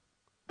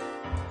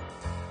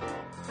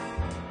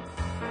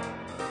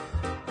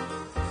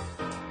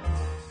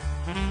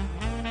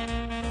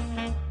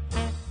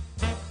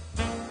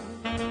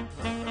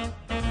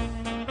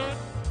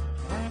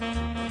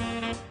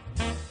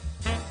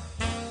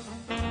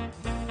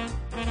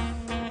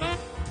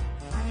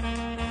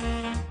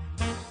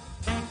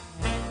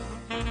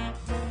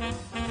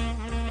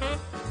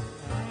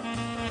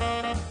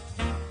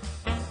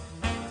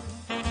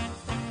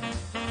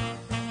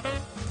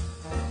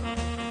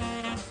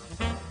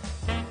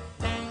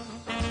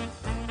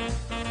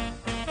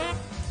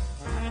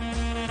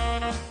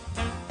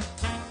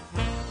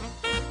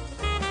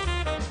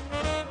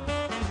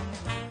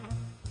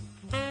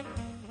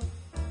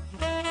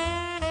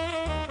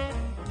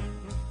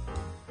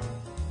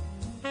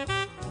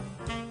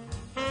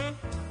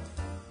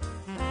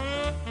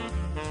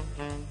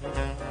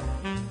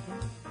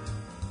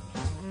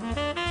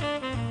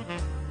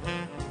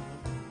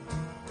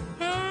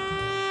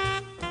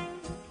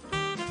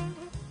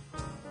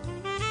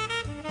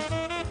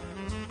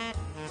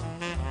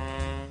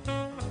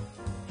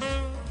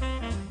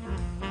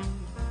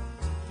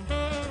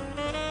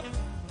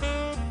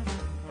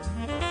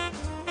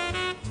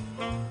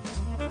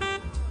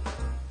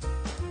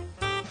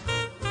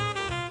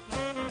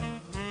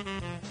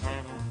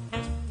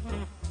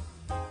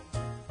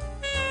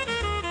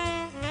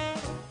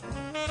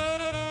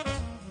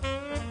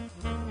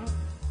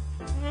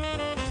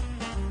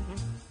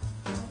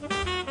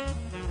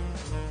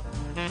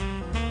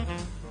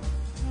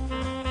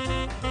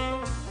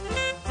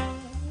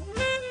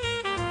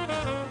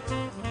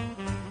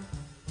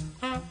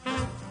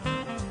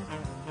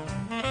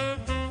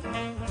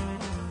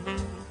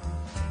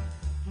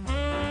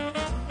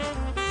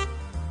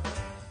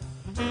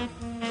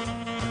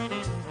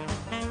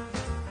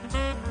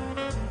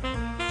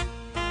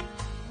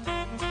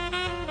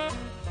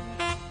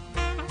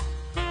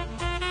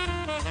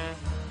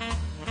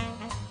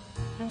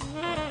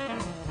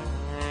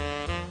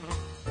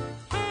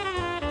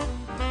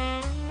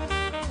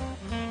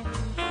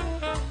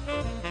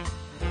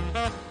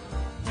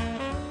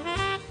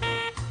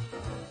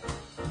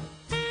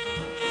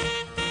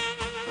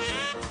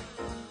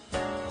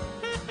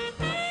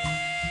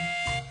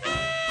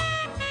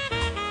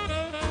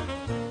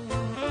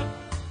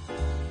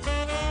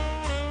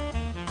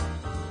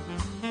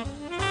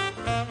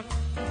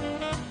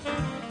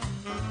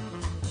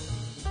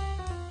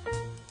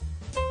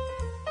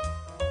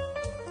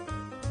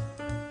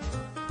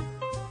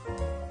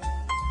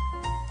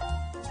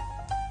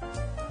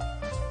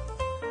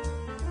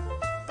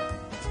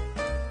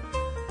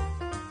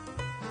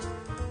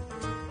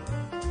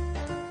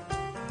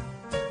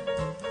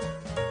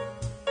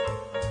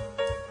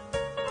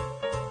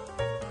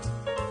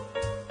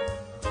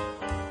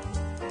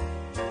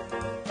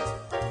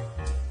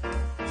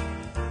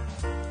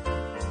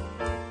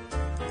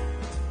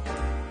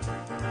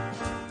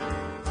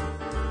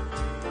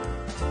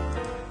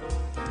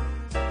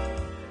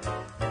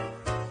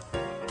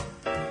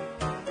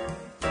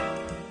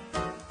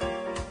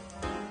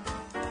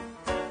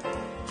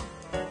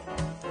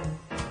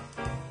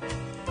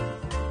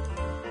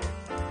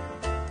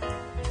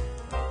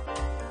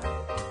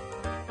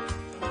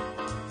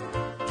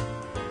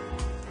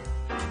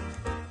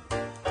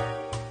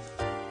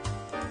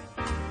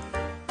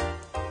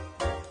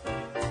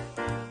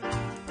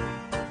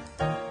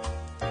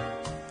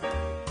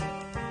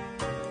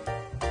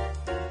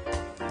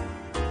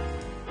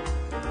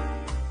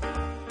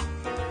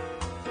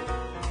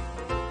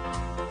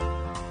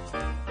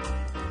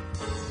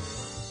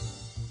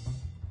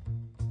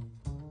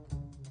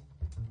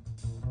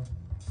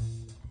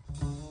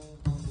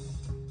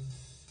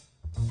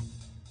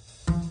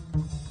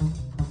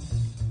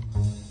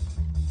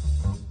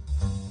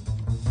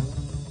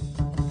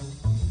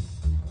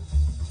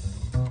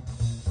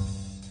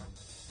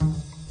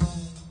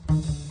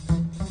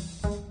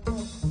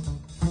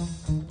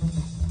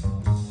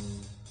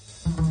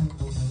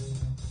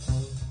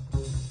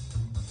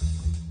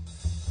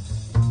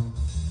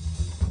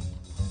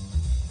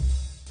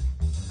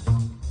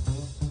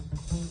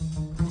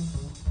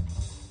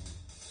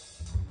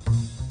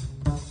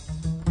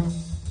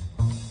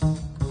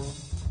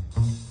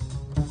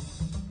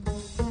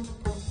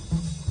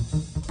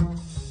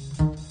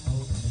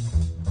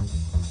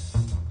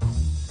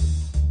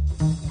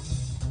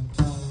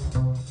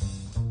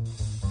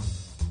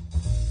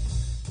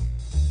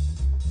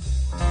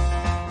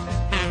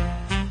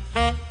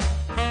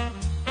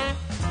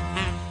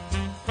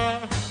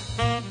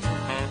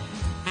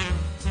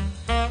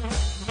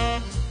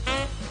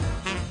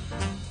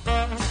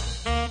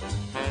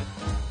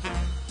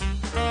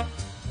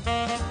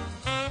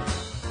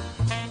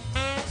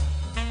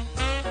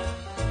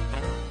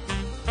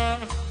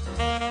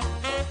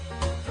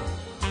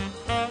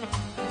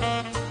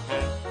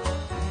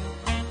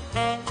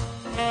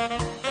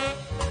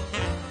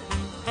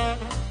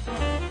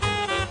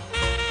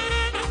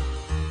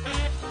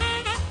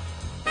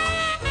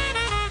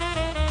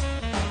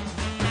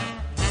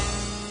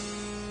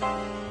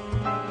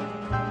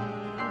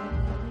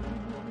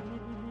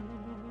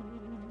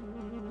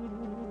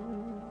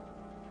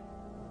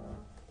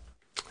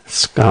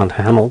 Scott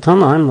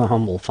Hamilton, I'm the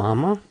humble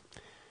farmer.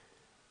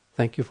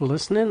 Thank you for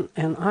listening,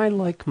 and I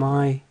like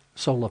my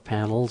solar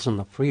panels and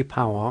the free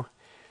power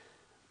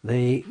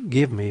they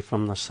give me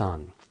from the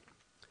sun.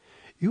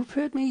 You've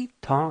heard me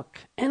talk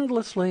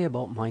endlessly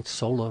about my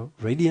solar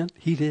radiant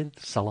heated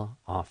cellar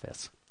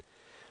office.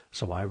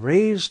 So I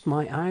raised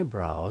my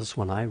eyebrows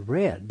when I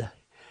read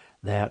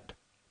that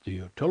the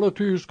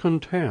utilities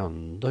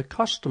contend that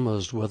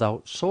customers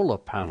without solar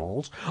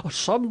panels are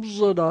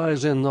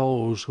subsidizing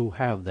those who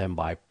have them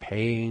by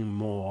paying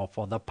more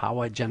for the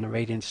power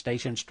generating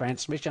stations,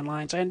 transmission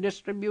lines, and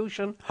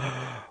distribution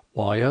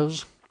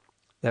wires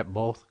that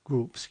both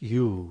groups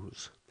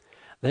use.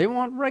 They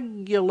want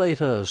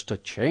regulators to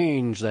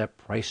change their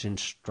pricing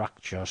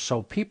structure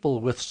so people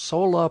with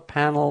solar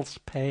panels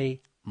pay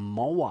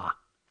more.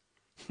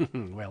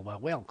 Well,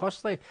 of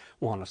course they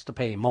want us to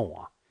pay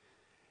more.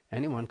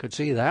 Anyone could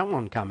see that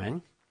one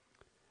coming.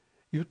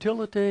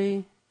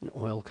 Utility and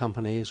oil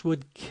companies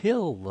would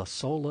kill the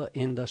solar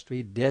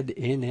industry dead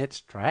in its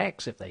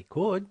tracks if they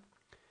could.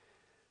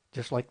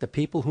 Just like the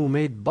people who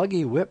made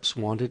buggy whips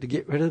wanted to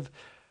get rid of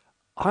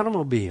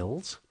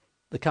automobiles,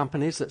 the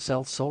companies that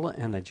sell solar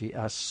energy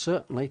are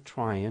certainly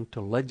trying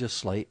to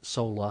legislate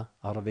solar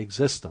out of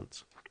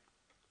existence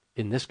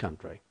in this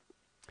country.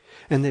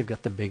 And they've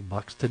got the big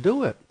bucks to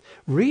do it.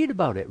 Read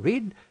about it.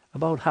 Read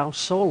about how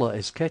solar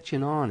is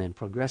catching on in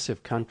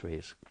progressive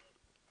countries.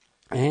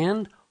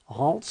 And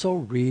also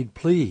read,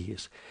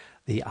 please,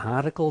 the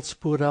articles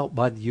put out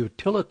by the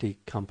utility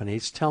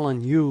companies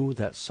telling you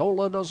that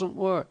solar doesn't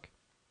work.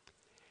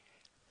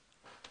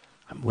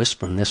 I'm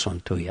whispering this one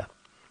to you.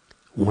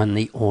 When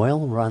the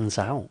oil runs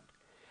out,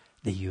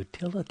 the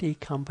utility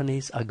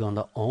companies are going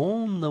to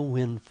own the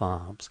wind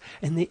farms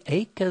and the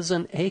acres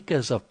and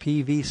acres of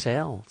PV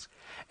cells.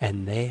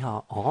 And they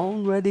are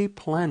already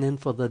planning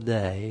for the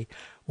day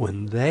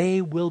when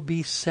they will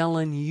be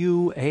selling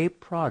you a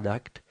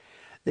product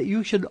that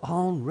you should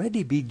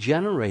already be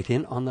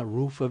generating on the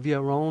roof of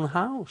your own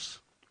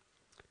house.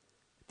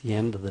 At the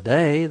end of the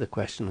day, the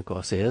question, of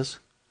course, is,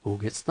 who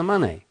gets the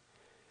money?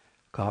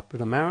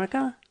 Corporate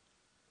America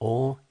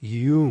or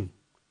you?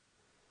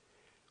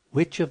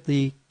 Which of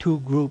the two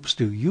groups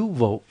do you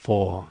vote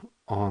for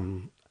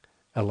on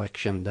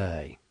Election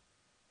Day?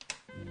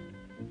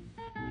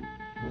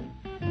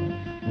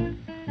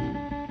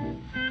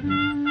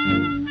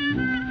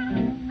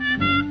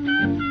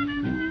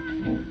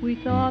 We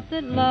thought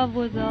that love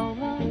was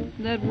over,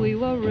 that we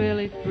were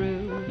really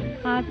through.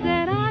 I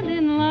said I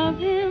didn't love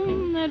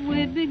him, that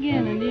we'd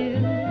begin anew.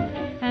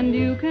 And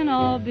you can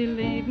all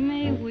believe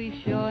me, we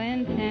sure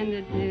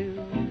intended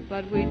to.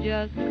 But we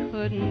just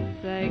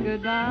couldn't say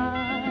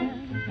goodbye.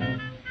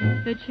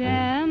 The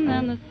chair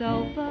and the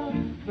sofa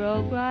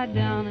broke right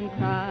down and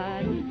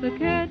cried. The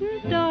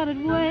curtain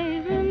started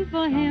waving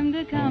for him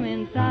to come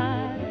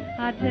inside.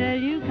 I tell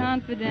you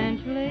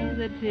confidentially,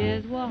 the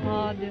tears were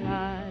hard to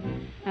hide,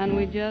 and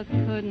we just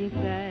couldn't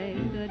say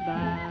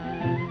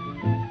goodbye.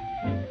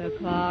 The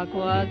clock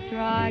was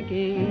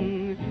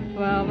striking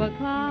 12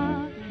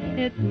 o'clock.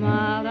 It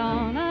smiled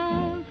on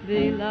us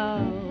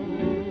below.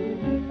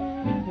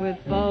 With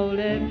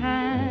folded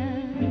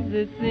hands,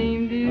 it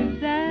seemed to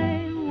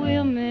say,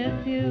 we'll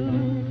miss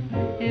you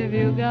if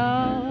you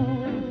go.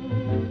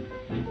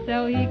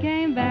 So he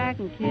came back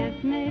and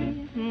kissed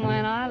me.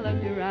 When I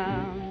looked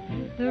around,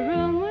 the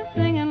room was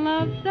singing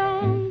love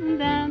songs and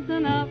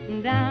dancing up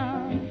and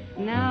down.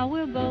 Now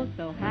we're both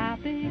so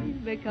happy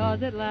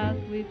because at last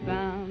we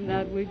found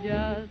that we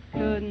just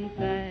couldn't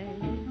say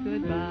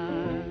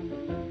goodbye.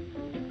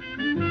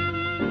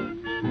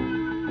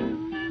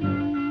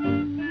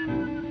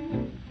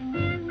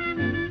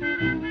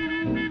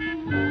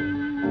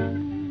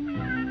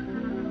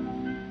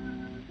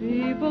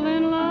 People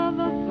in love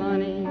are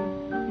funny,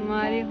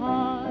 mighty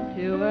hard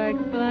to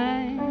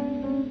explain.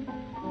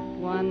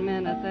 1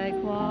 minute they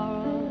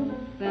quarrel,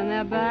 then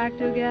they're back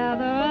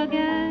together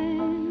again.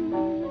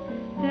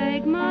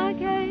 Take my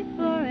case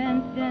for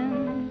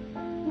instance,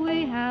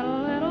 we had a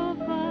little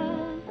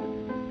fuss.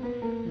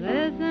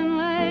 Listen,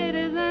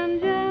 ladies and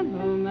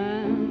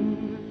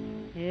gentlemen,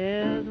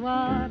 here's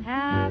what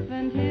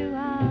happened to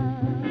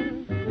us.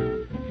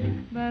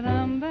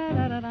 Ba-dum,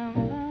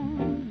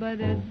 ba-da-da-dum,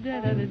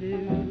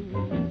 ba-da-da-da-da-doo.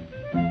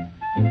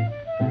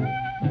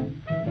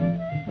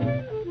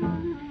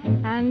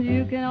 And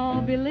you can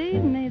all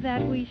believe me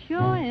that we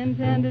sure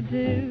intended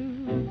to.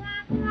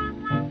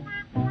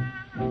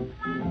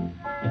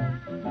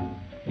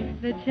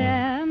 The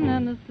chair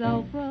and the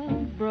sofa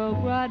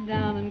broke right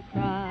down and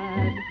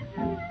cried.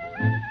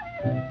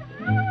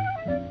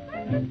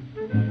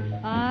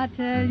 I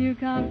tell you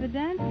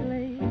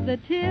confidentially, the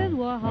tears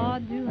were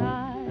hard to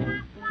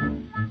hide.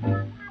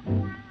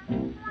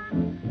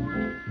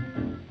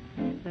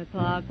 The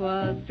clock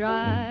was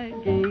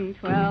striking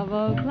 12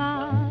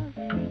 o'clock.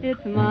 It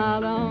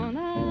smiled on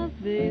us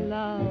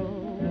below.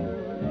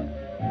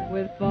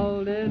 With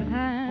folded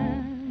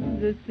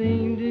hands, it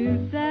seemed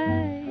to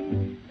say,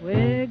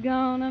 we're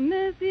gonna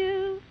miss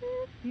you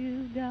if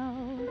you go.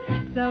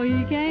 So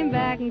he came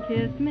back and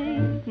kissed me.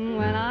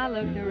 When I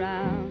looked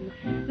around,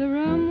 the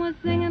room was were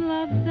singing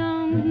love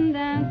songs and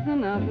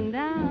dancing up and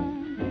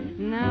down.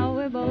 Now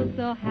we're both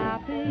so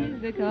happy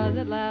because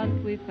at last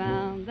we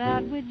found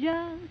that we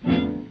just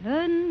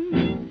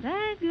couldn't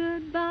say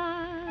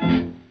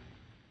goodbye.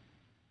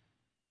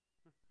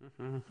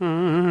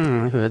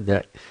 I heard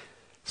that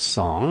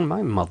song.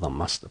 My mother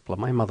must have played.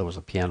 My mother was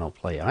a piano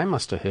player. I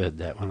must have heard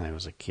that when I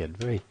was a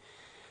kid.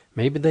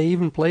 Maybe they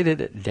even played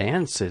it at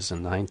dances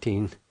in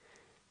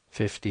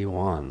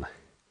 1951.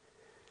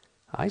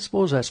 I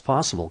suppose that's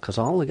possible because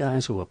all the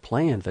guys who were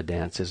playing for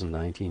dances in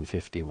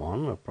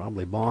 1951 were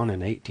probably born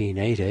in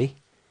 1880.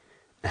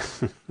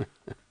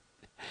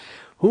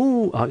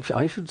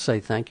 I should say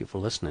thank you for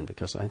listening,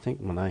 because I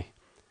think when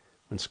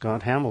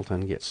Scott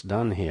Hamilton gets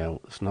done here,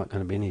 there's not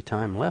going to be any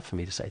time left for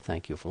me to say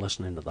thank you for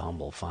listening to The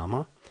Humble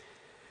Farmer.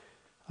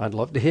 I'd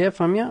love to hear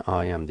from you.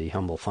 I am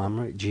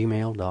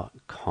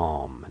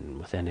thehumble.farmer@gmail.com. And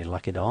with any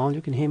luck at all, you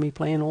can hear me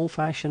playing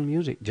old-fashioned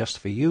music just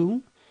for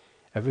you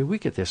every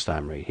week at this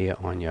time right here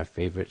on your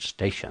favorite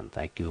station.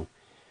 Thank you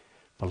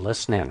for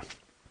listening.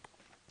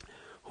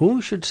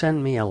 Who should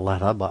send me a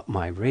letter but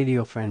my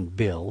radio friend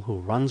Bill, who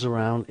runs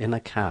around in a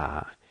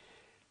car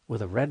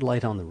with a red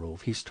light on the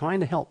roof. He's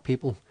trying to help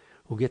people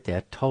who get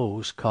their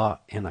toes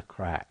caught in a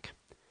crack.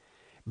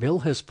 Bill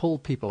has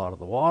pulled people out of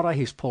the water.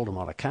 He's pulled them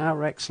out of car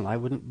wrecks, and I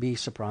wouldn't be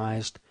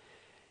surprised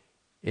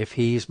if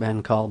he's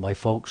been called by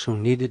folks who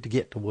needed to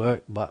get to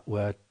work but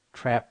were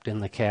trapped in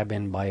the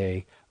cabin by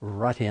a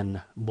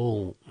rut-in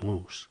bull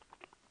moose.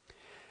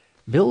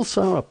 Bill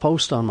saw a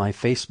post on my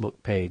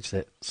Facebook page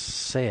that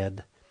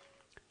said,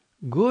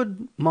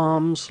 "Good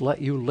moms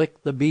let you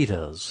lick the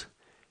beaters.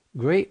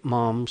 Great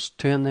moms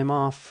turn them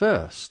off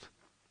first."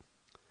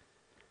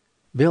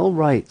 Bill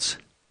writes,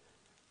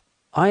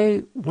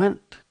 "I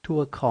went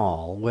to a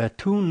call where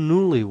two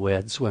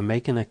newlyweds were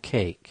making a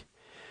cake.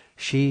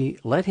 She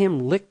let him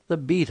lick the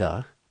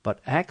beater,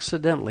 but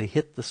accidentally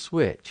hit the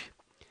switch.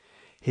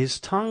 His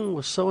tongue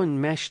was so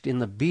enmeshed in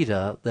the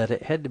beater that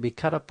it had to be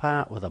cut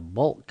apart with a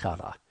bolt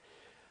cutter.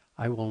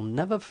 I will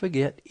never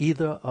forget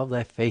either of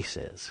their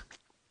faces.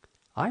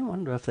 I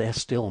wonder if they're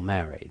still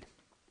married."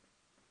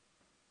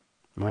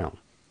 Well,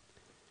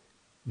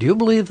 do you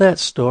believe that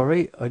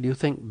story, or do you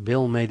think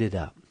Bill made it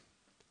up?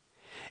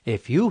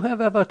 If you have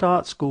ever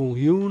taught school,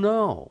 you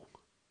know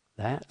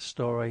that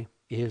story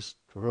is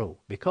true,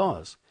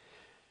 because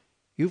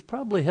you've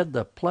probably had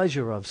the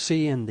pleasure of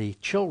seeing the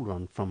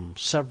children from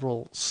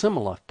several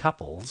similar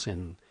couples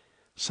in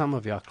some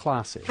of your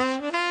classes.